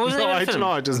the cow? What was the name of the film? No,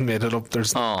 I just made it up.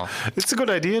 It's a good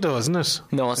idea though, isn't it?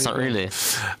 No, it's not really.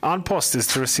 On Post is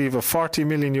to receive a 40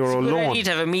 million euro loan. loan. You need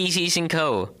to have a meat-eating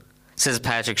cow, says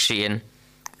Patrick Sheehan.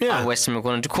 Yeah. Western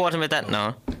McGuinn. To quote him at that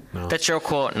now. No. That's your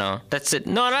quote now. That's it.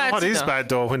 No, that's what is bad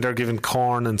though when they're giving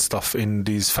corn and stuff in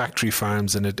these factory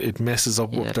farms and it messes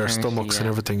up their stomachs and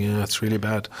everything. Yeah, it's really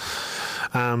bad.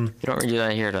 You don't really do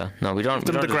that here though. No, we don't.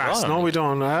 The grass. No, we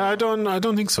don't. I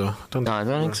don't think so. I don't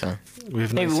think so. We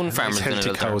have maybe one farmer's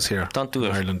healthy cows here. Don't do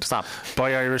it. Ireland. Stop.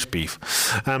 Buy Irish beef.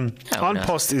 On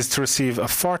Post is to receive a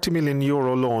 40 million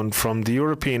euro loan from the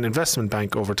European Investment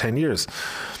Bank over 10 years.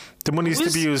 The money is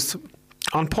to be used...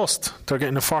 On Post, they're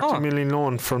getting a 40 million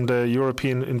loan from the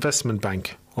European Investment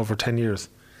Bank over 10 years.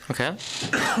 Okay.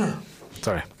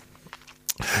 Sorry.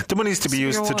 The money is to be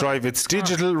used to drive its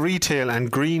digital, retail and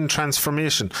green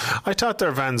transformation. I thought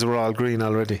their vans were all green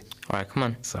already. All right, come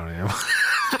on. Sorry.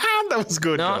 That was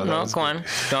good. No, go on.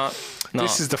 No.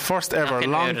 This is the first ever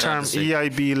long-term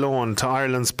EIB loan to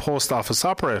Ireland's post office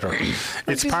operator.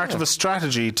 It's part of a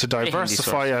strategy to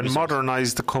diversify and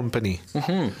modernise the company.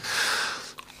 Mm-hmm.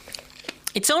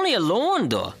 It's only a loan,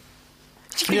 though.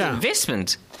 It's an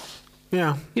investment.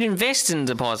 Yeah. You'd invest in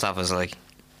the post office, like.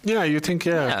 Yeah, you think,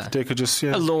 they could just...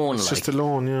 A loan, it's just a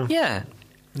loan, Yeah.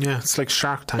 Yeah, it's like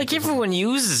Shark Tank. Like everyone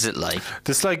uses it, like.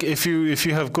 It's like if you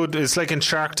have good... It's like in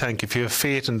Shark Tank, if you have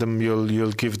faith in them,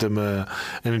 you'll give them an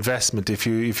investment. If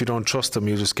you don't trust them,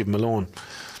 you just give them a loan.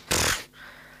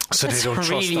 So that's they don't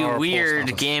trust really our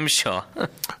weird game show.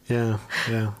 Yeah.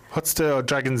 What's the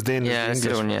Dragon's Den? Yeah, that's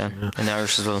the one, in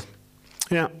Irish as well.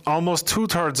 Yeah, almost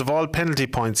 2/3 of all penalty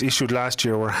points issued last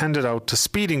year were handed out to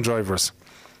speeding drivers.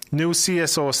 New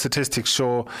CSO statistics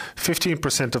show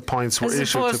 15% of points were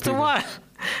issued to people. What?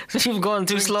 You've gone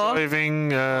too slow? Driving,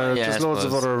 there's loads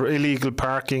of other illegal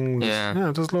parking.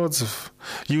 There's loads of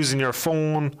using your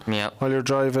phone while you're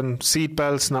driving.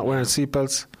 Seatbelts, not wearing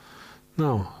seatbelts.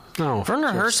 No.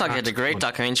 Werner Herzog had a great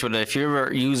documentary with it. If you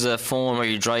ever use a phone while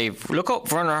you drive, look up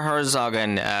Werner Herzog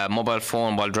and mobile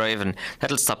phone while driving.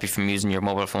 That'll stop you from using your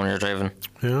mobile phone while you're driving.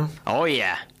 Yeah? Oh,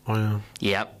 yeah.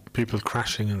 Yep. People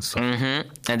crashing and stuff. Mm-hmm.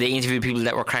 And they interviewed people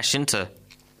that were crashed into.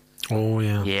 Oh,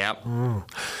 yeah. Yep. Oh.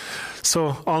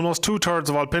 So, almost 2/3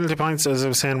 of all penalty points, as I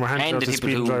was saying, were handed out to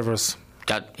speeding drivers.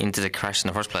 Got into the crash in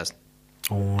the first place.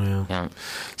 Oh, yeah.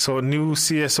 So new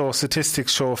CSO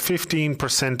statistics show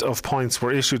 15% of points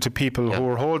were issued to people who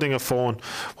were holding a phone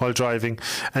while driving,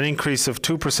 an increase of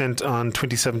 2% on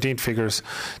 2017 figures.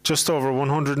 Just over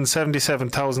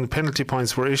 177,000 penalty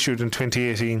points were issued in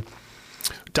 2018.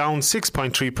 Down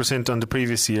 6.3% on the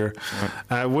previous year.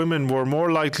 Women were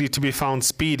more likely to be found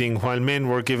speeding, while men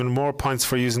were given more points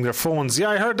for using their phones. Yeah,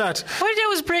 I heard that. Why did they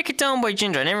always break it down by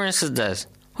gender? I never understood that.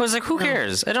 I was like, who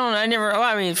cares?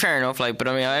 I mean, fair enough, I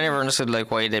never understood,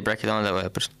 why they break it down that way.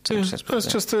 But it's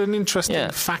just an interesting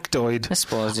factoid. I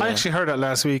suppose, I actually heard that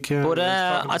last week, But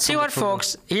I'll tell you what,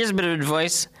 folks, here's a bit of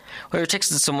advice. When you're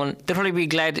texting someone, they'll probably be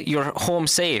glad you're home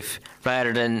safe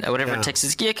rather than whatever text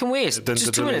is. You can wait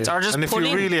just 2 minutes or just pull in. And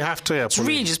if you really have to,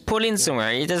 just pull in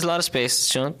somewhere. There's a lot of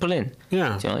space, pull in.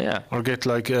 Yeah. Or get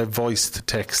a voiced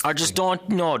text. Or just don't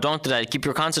do that. Keep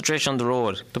your concentration on the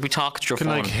road. Don't be talking to your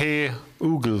phone. Hey,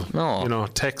 Google. No.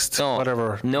 Text,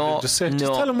 whatever. No. Just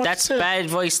tell them what that's to say. bad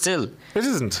advice still. It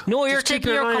isn't. No, you're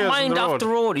taking your mind off the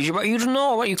road. You don't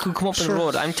know what you could come up on the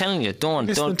road. I'm telling you, don't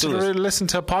do it. Listen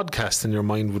to a podcast and your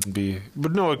mind wouldn't be...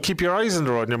 But no, keep your eyes on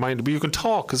the road and your mind. But you can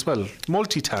talk as well.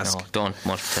 Multitask. No, don't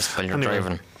multitask while you're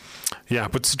driving. Yeah,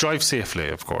 but drive safely,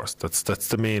 of course. That's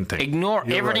the main thing. Ignore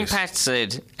everything Pat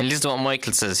said and listen to what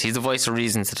Michael says. He's the voice of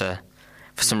reason today.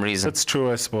 for some reason. That's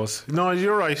true, I suppose. No,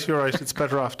 you're right. It's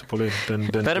better off to pull in than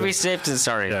Better be safe than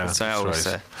sorry. Yeah, that's what I always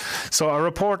say. So a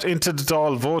report into the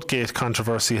Dáil Votegate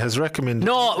controversy has recommended...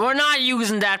 No, we're not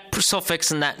using that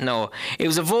suffix and that, no. It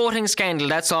was a voting scandal,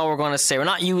 that's all we're going to say. We're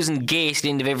not using gate at the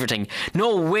end of everything.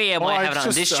 No way am I having it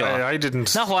on this show. I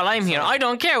didn't... Not while I'm here. I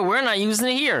don't care, we're not using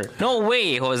it here. No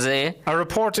way, Jose. A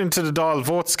report into the Dáil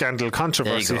vote scandal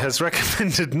controversy has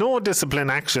recommended no discipline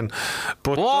action,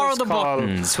 but War of the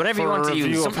buttons, whatever you want to use.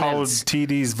 Review of how else.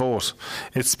 TDs vote.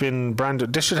 It's been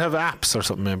branded. They should have apps or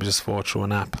something. Maybe just vote through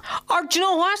an app. Or do you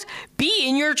know what? Be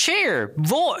in your chair.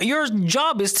 Vote. Your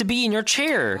job is to be in your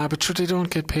chair. But sure, they don't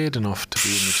get paid enough to be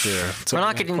in the chair. We're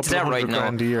not getting into that right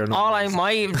now.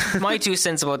 My 2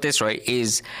 cents about this, right,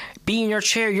 is be in your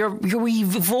chair. We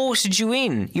voted you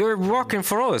in. You're working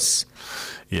for us.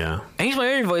 Yeah. And here's my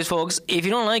other advice, folks. If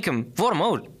you don't like him, vote him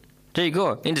out. There you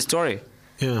go. End of story.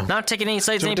 Yeah. Not taking any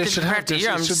sides. They should have. It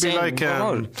should be like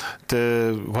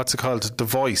the what's it called? The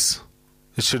Voice.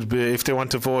 It should be, if they want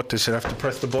to vote, they should have to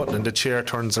press the button and the chair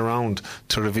turns around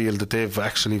to reveal that they've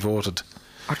actually voted.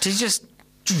 Or they just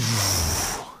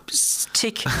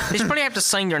tick. They should probably have to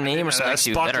sign their name or something. A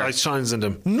spotlight shines on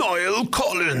them. Niall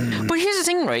Cullen. But here's the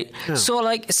thing, right? Yeah. So,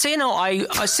 like, say now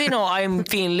I'm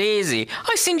feeling lazy.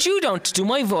 I send you down to do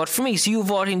my vote for me, so you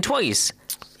vote in twice.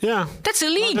 Yeah. That's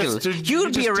illegal.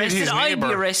 You'd be arrested, I'd be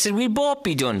arrested, we'd both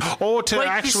be done. Oh, to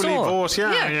actually vote,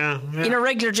 yeah. In a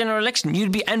regular general election,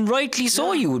 you'd be, and rightly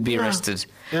so, you would be arrested.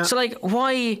 Yeah. So, like,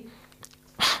 why?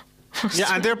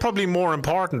 Yeah, and they're probably more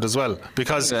important as well,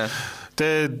 because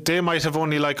they might have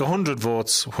only like 100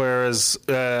 votes, whereas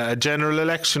a general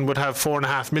election would have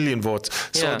 4.5 million votes.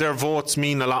 So their votes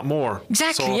mean a lot more.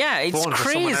 Exactly, so it's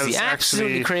crazy,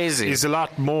 absolutely crazy. Is a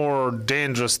lot more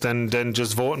dangerous than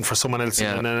just voting for someone else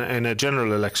in a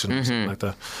general election or something like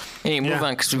that. Anyway, move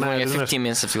on, because we've only got 15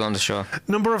 minutes if you on the show.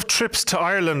 Number of trips to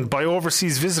Ireland by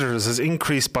overseas visitors has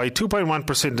increased by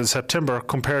 2.1% in September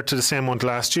compared to the same month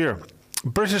last year.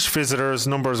 British visitors'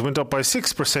 numbers went up by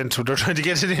 6%, so they're trying to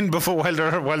get it in before while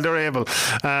they're able.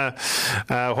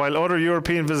 While other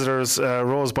European visitors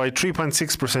rose by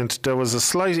 3.6%, there was a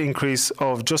slight increase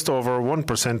of just over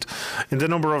 1% in the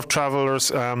number of travellers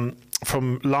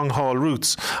from long-haul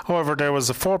routes. However, there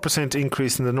was a 4%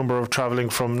 increase in the number of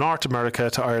travelling from North America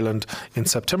to Ireland in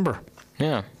September.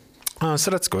 Yeah.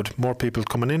 So that's good. More people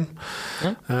coming in,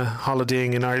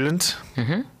 holidaying in Ireland.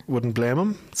 Mm-hmm. Wouldn't blame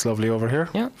them. It's lovely over here.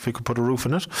 Yeah. If we could put a roof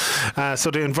on it.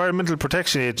 So the Environmental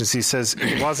Protection Agency says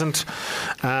it wasn't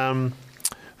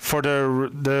for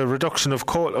the reduction of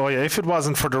coal. If it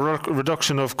wasn't for the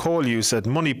reduction of coal use at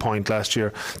Moneypoint last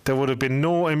year, there would have been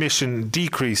no emission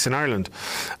decrease in Ireland.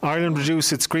 Ireland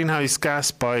reduced its greenhouse gas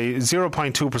by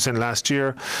 0.2% last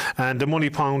year, and the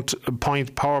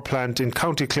Moneypoint power plant in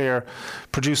County Clare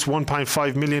produced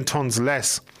 1.5 million tonnes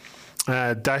less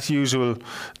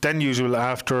than usual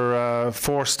after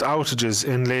forced outages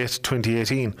in late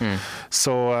 2018.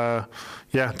 So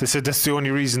they said that's the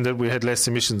only reason that we had less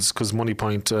emissions, because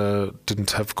Moneypoint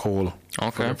didn't have coal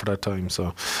for that time.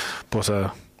 So,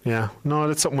 but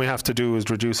that's something we have to do, is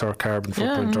reduce our carbon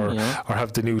footprint or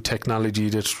have the new technology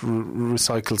that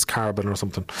recycles carbon or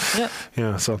something.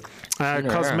 So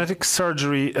cosmetic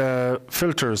surgery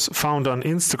filters found on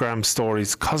Instagram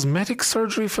stories. Cosmetic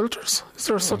surgery filters? Is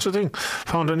there such a thing?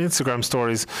 Found on Instagram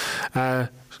stories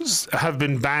have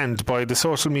been banned by the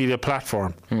social media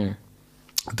platform.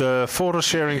 The photo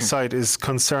sharing site is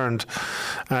concerned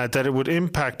that it would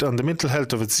impact on the mental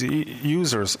health of its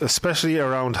users, especially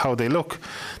around how they look.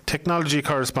 Technology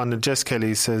correspondent Jess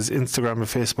Kelly says Instagram and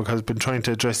Facebook has been trying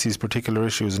to address these particular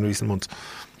issues in recent months.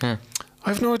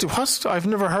 I've no idea. I've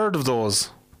never heard of those.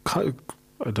 I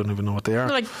don't even know what they are.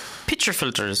 They're like picture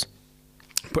filters.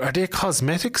 But are they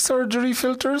cosmetic surgery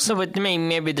filters? No, but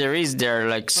maybe there is.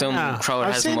 Like some crowd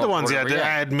I've has seen them the ones, whatever, they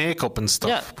add makeup and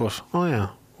stuff. But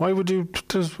why would you?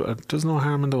 There's no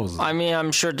harm in those. I mean,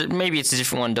 I'm sure that maybe it's a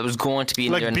different one that was going to be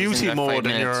in like there. Like beauty mode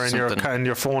in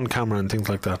your phone camera and things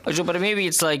like that. But maybe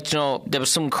it's like, there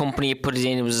was some company put it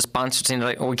in. It was a sponsored thing.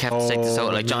 Like, we have to take this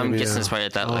out. Like, John gets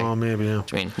inspired that. Like, maybe. Yeah.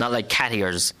 Do you mean not like cat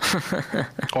ears?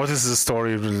 This is a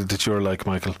story that you're like,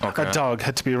 Michael. Okay. A dog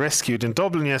had to be rescued in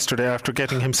Dublin yesterday after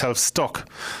getting himself stuck.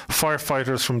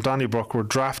 Firefighters from Donnybrook were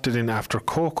drafted in after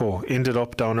Coco ended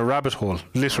up down a rabbit hole,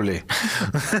 literally.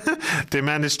 They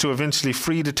managed to eventually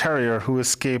free the terrier, who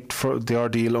escaped for the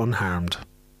ordeal unharmed.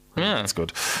 That's good.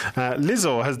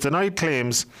 Lizzo has denied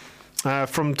claims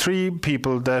from 3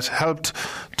 people that helped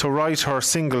to write her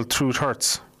single Truth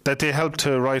Hurts. that they helped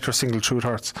to write her single True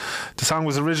Hurts. The song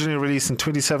was originally released in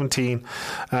 2017,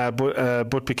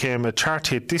 but became a chart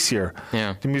hit this year.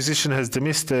 Yeah. The musician has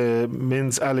dismissed the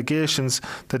men's allegations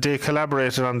that they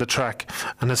collaborated on the track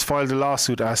and has filed a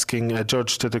lawsuit asking a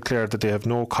judge to declare that they have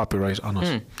no copyright on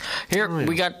it. Here,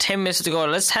 we got 10 minutes to go.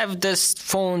 Let's have this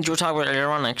phone you were talking about earlier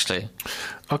on, actually.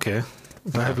 Okay.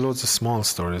 I have loads of small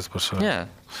stories, but... yeah.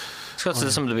 Let's go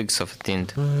to some of the big stuff at the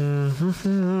end.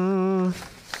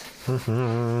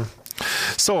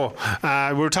 So,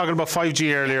 we were talking about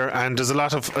 5G earlier, and there's a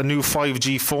lot of new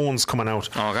 5G phones coming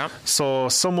out. Okay. So,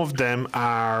 some of them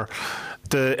are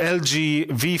the LG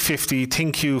V50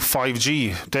 ThinQ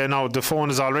 5G. The phone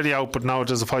is already out, but now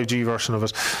there's a 5G version of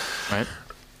it. Right.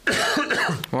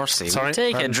 Mercy. Sorry.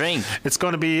 Take a drink. It's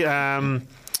going to be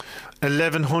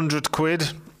 1,100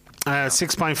 quid.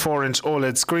 6.4 inch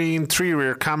OLED screen, 3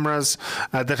 rear cameras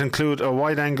that include a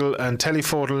wide angle and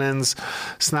telephoto lens,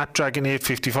 Snapdragon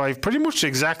 855, pretty much the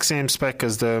exact same spec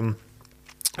as the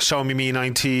Xiaomi Mi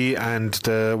 9T and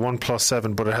the OnePlus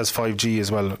 7, but it has 5G as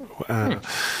well.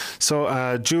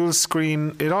 So dual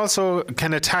screen. It also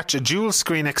can attach a dual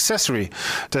screen accessory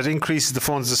that increases the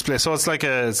phone's display. So it's like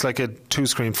a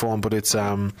 2-screen phone, but it's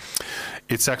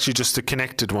actually just a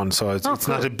connected one. So it's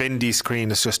not a bendy screen.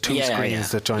 It's just two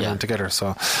screens that join on together.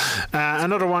 So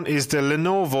another one is the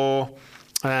Lenovo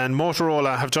and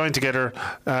Motorola have joined together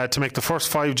to make the first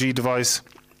 5G device.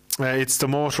 It's the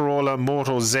Motorola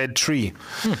Moto Z3.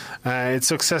 It's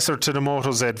successor to the Moto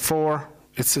Z4.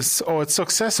 It's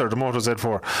successor to Moto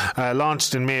Z4.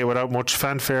 Launched in May without much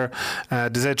fanfare. The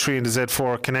Z3 and the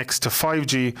Z4 connects to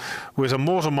 5G with a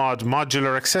MotoMod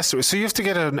modular accessory. So you have to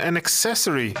get an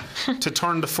accessory to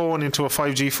turn the phone into a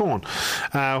 5G phone,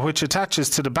 which attaches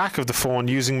to the back of the phone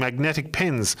using magnetic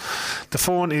pins. The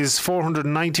phone is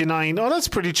 $499. Oh, that's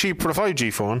pretty cheap for a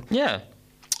 5G phone. Yeah.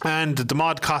 And the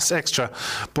mod costs extra,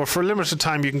 but for a limited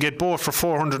time you can get both for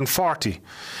 $440,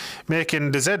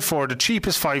 making the Z4 the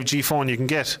cheapest 5G phone you can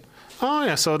get. Oh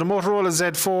yeah, so the Motorola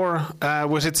Z4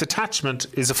 with its attachment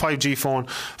is a 5G phone,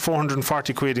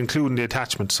 440 quid including the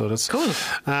attachment. So that's cool.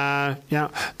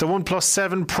 The OnePlus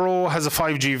 7 Pro has a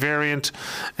 5G variant.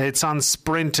 It's on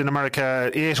Sprint in America,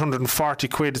 840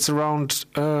 quid. It's around.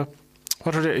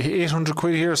 What are they? 800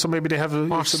 quid here, so maybe they have.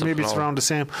 Maybe it's around the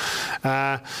same.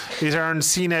 It earned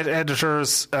CNET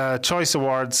Editor's Choice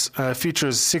Awards.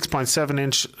 Features 6.7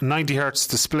 inch 90 hertz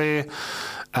display,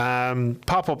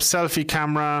 pop-up selfie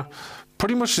camera.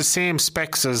 Pretty much the same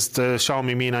specs as the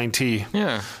Xiaomi Mi 9T.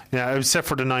 Yeah, except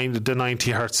for the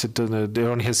 90 hertz. It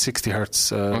only has 60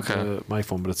 hertz. My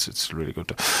phone, but it's really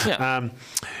good.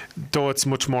 Though it's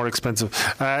much more expensive.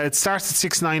 It starts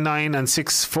at $699 and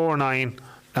 $649.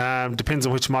 Depends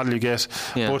on which model you get,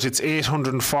 but it's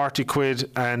 840 quid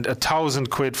and 1,000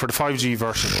 quid for the 5G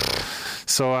version.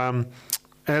 So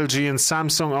LG and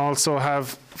Samsung also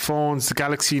have phones. The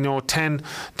Galaxy Note 10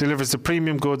 delivers the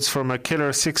premium goods from a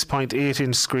killer 6.8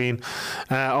 inch screen,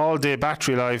 all day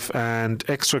battery life and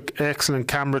excellent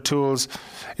camera tools.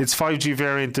 Its 5G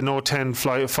variant, the Note 10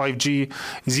 5G,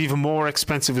 is even more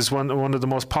expensive as one of the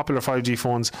most popular 5G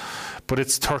phones, but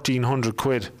it's 1,300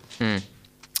 quid.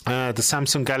 The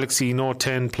Samsung Galaxy Note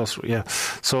 10 Plus,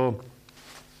 So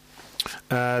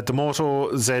the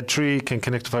Moto Z3 can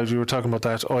connect to 5G. We were talking about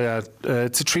that.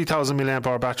 It's a 3,000 milliamp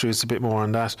hour battery. It's a bit more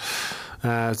on that.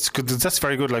 It's good. That's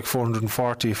very good, like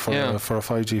 440 for a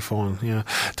 5G phone. Yeah.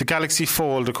 The Galaxy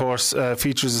Fold, of course,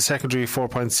 features a secondary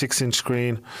 4.6 inch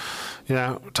screen.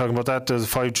 Yeah, talking about that. There's a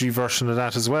 5G version of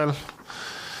that as well.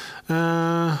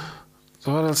 So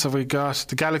what else have we got?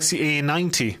 The Galaxy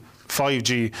A90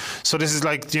 5G. So this is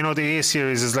like, the A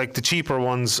series is like the cheaper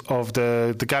ones of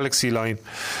the Galaxy line.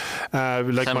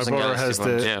 Like Samsung my brother Galaxy has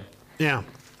ones,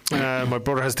 my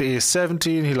brother has the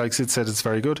A70. He likes it. Said it's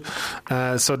very good.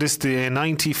 So the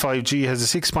A90 5G has a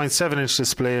 6.7 inch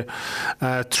display,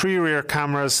 3 rear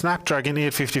cameras, Snapdragon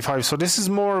 855. So this is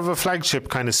more of a flagship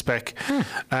kind of spec.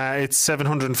 It's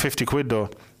 750 quid though.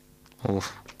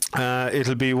 Oof.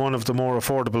 It'll be one of the more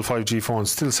affordable 5G phones.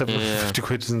 Still 750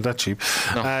 quid isn't that cheap.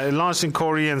 No. It launched in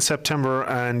Korea in September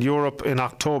and Europe in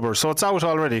October, so it's out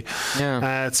already.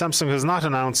 Samsung has not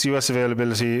announced US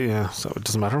availability, so it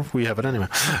doesn't matter. We have it anyway.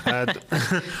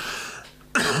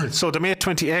 So the Mate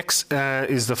 20X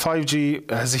is the 5G,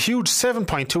 has a huge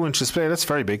 7.2 inch display. That's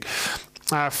very big.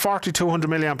 4,200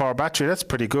 milliamp hour battery. That's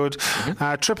pretty good.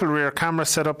 Triple rear camera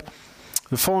setup.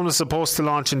 The phone was supposed to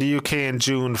launch in the UK in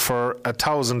June for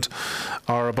 1,000,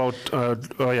 or about for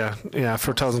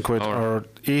 1,000 quid, or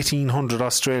 1,800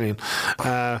 Australian.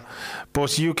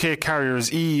 But UK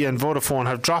carriers EE and Vodafone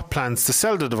have dropped plans to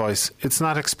sell the device. It's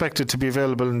not expected to be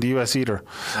available in the US either.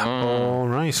 Oh,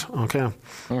 right. Okay.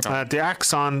 The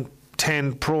Axon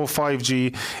 10 Pro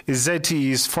 5G is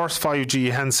ZTE's first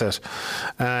 5G handset.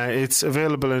 It's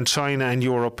available in China and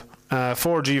Europe.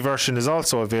 4G version is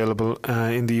also available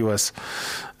in the US.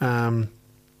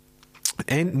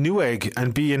 Newegg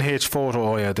and B&H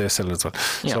Photo, they sell it as well.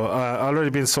 Yeah. So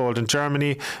already been sold in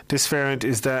Germany. This variant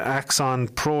is the Axon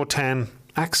Pro 10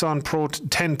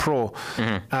 Pro.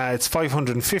 It's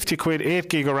 550 quid, 8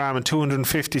 gig of RAM and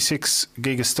 256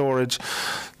 gig of storage.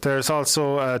 There's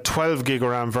also a 12 gig of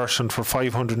RAM version for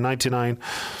 599.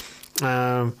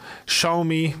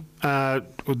 Xiaomi,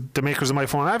 the makers of my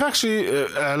phone, I've actually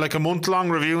like a month-long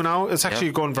review now. It's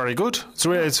actually going very good.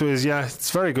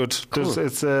 It's very good.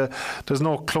 There's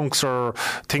no clunks or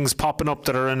things popping up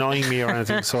that are annoying me or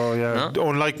anything. So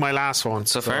unlike my last one.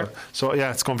 So fair. So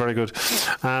it's going very good.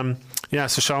 So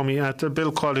Xiaomi, the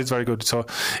build quality is very good. So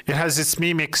it has its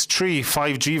Mi Mix 3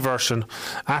 5G version,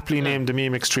 aptly named the Mi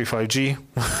Mix 3 5G.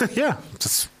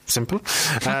 Just simple.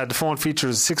 The phone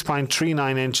features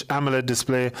 6.39 inch AMOLED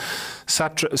display,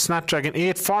 Snapdragon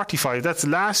 845. That's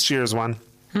last year's one.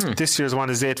 This year's one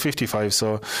is 855.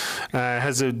 So it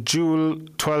has a dual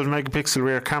 12 megapixel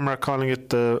rear camera, calling it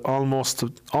the almost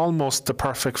the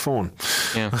perfect phone.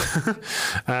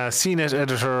 CNET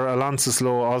editor Alonso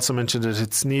Slow also mentioned that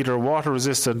it's neither water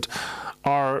resistant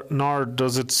nor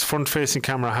does its front-facing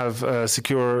camera have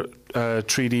secure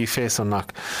 3D face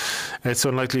unlock. It's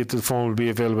unlikely that the phone will be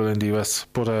available in the US,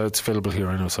 but it's available here.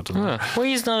 I know something. Why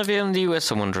is it not available in the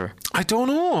US? I wonder. I don't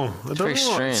know. Very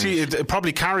strange. See,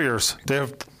 probably carriers. They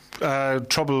have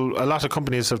trouble. A lot of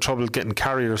companies have trouble getting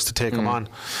carriers to take them on,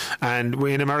 and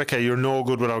in America, you're no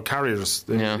good without carriers.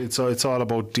 It's all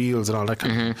about deals and all that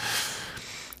kind of thing.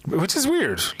 Which is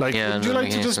weird. Like, would you like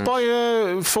to just buy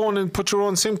a phone and put your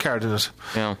own SIM card in it?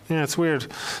 Yeah, it's weird.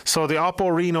 So the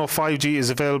Oppo Reno 5G is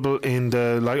available in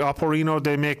the Oppo Reno.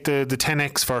 They make the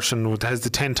 10X version, which has the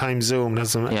 10 times zoom. It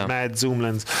has a mad zoom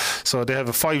lens. So they have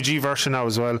a 5G version now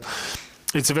as well.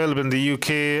 It's available in the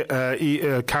UK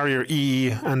carrier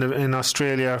EE, and in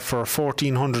Australia for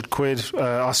 1,400 quid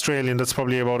Australian. That's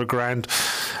probably about $1,000.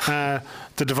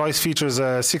 The device features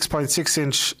a 6.6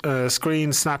 inch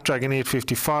screen, Snapdragon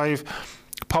 855,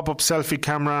 pop-up selfie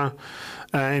camera.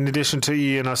 In addition to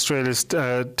EE in Australia's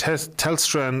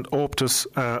Telstra and Optus,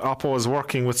 Oppo is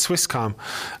working with Swisscom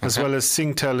as well as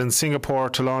Singtel in Singapore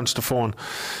to launch the phone.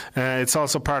 It's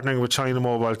also partnering with China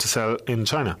Mobile to sell in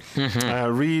China.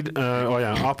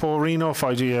 Oppo Reno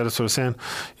 5G, that's what I was saying.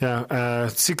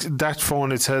 That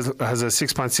phone has a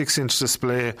 6.6 inch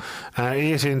display,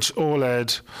 8 inch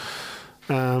OLED.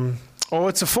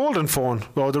 It's a folding phone.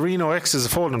 The Reno X is a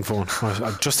folding phone.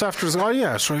 Just after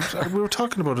that's right. We were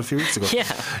talking about it a few weeks ago. It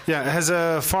has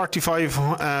a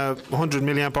 4,500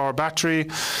 milliamp hour battery,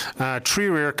 3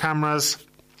 rear cameras.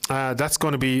 That's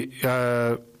going to be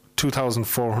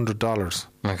 $2,400.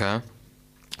 Okay.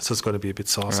 So it's going to be a bit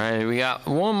saucy. Right, we got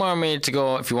one more minute to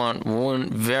go. If you want one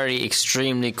very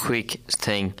extremely quick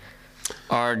thing,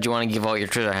 or do you want to give out your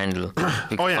Twitter handle?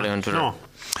 On Twitter. No.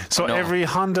 So every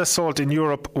Honda Assault in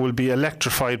Europe will be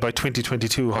electrified by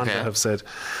 2022, Honda have said.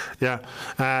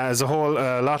 As a whole,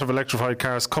 a lot of electrified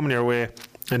cars coming your way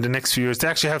in the next few years. They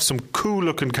actually have some cool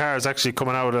looking cars actually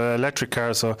coming out, electric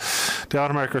cars. So the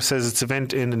automaker says its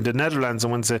event in the Netherlands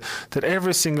on Wednesday that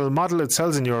every single model it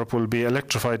sells in Europe will be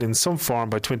electrified in some form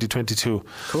by 2022.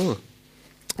 Cool.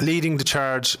 Leading the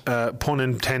charge, pun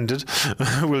intended,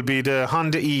 will be the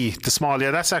Honda E, the small.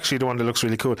 That's actually the one that looks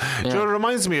really cool. Do you know what it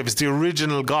reminds me of? It's the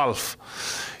original Golf.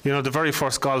 The very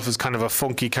first Golf is kind of a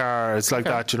funky car. It's like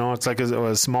that, It's like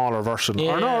a smaller version.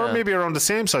 Or maybe around the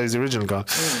same size as the original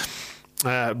Golf.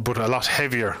 But a lot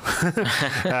heavier.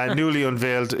 Newly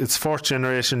unveiled, its 4th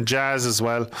generation Jazz as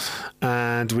well.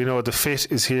 And we know the Fit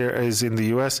is in the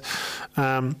US.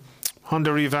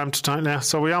 Honda revamped time.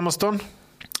 So we almost done?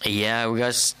 Yeah, we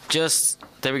got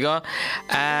there we go.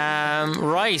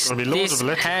 Right, this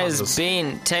has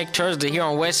been Tech Thursday here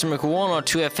on Western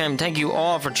 102 FM. Thank you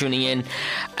all for tuning in.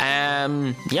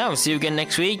 We'll see you again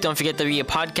next week. Don't forget there'll be a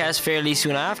podcast fairly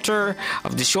soon after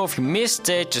of the show. If you missed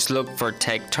it, just look for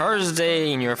Tech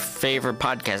Thursday in your favourite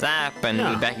podcast app, and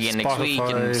we'll be back again next week.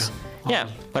 And,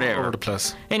 whatever. All over the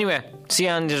place. Anyway, see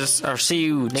you on the other side.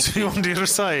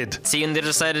 See you on the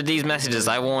other side of these messages.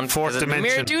 I won't. Fourth dimension.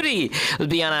 Mere Duty will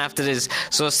be on after this,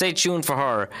 so stay tuned for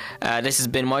her. This has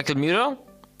been Michael Muto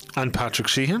and Patrick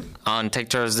Sheehan on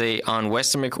Tech Thursday on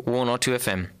Western 102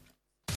 FM.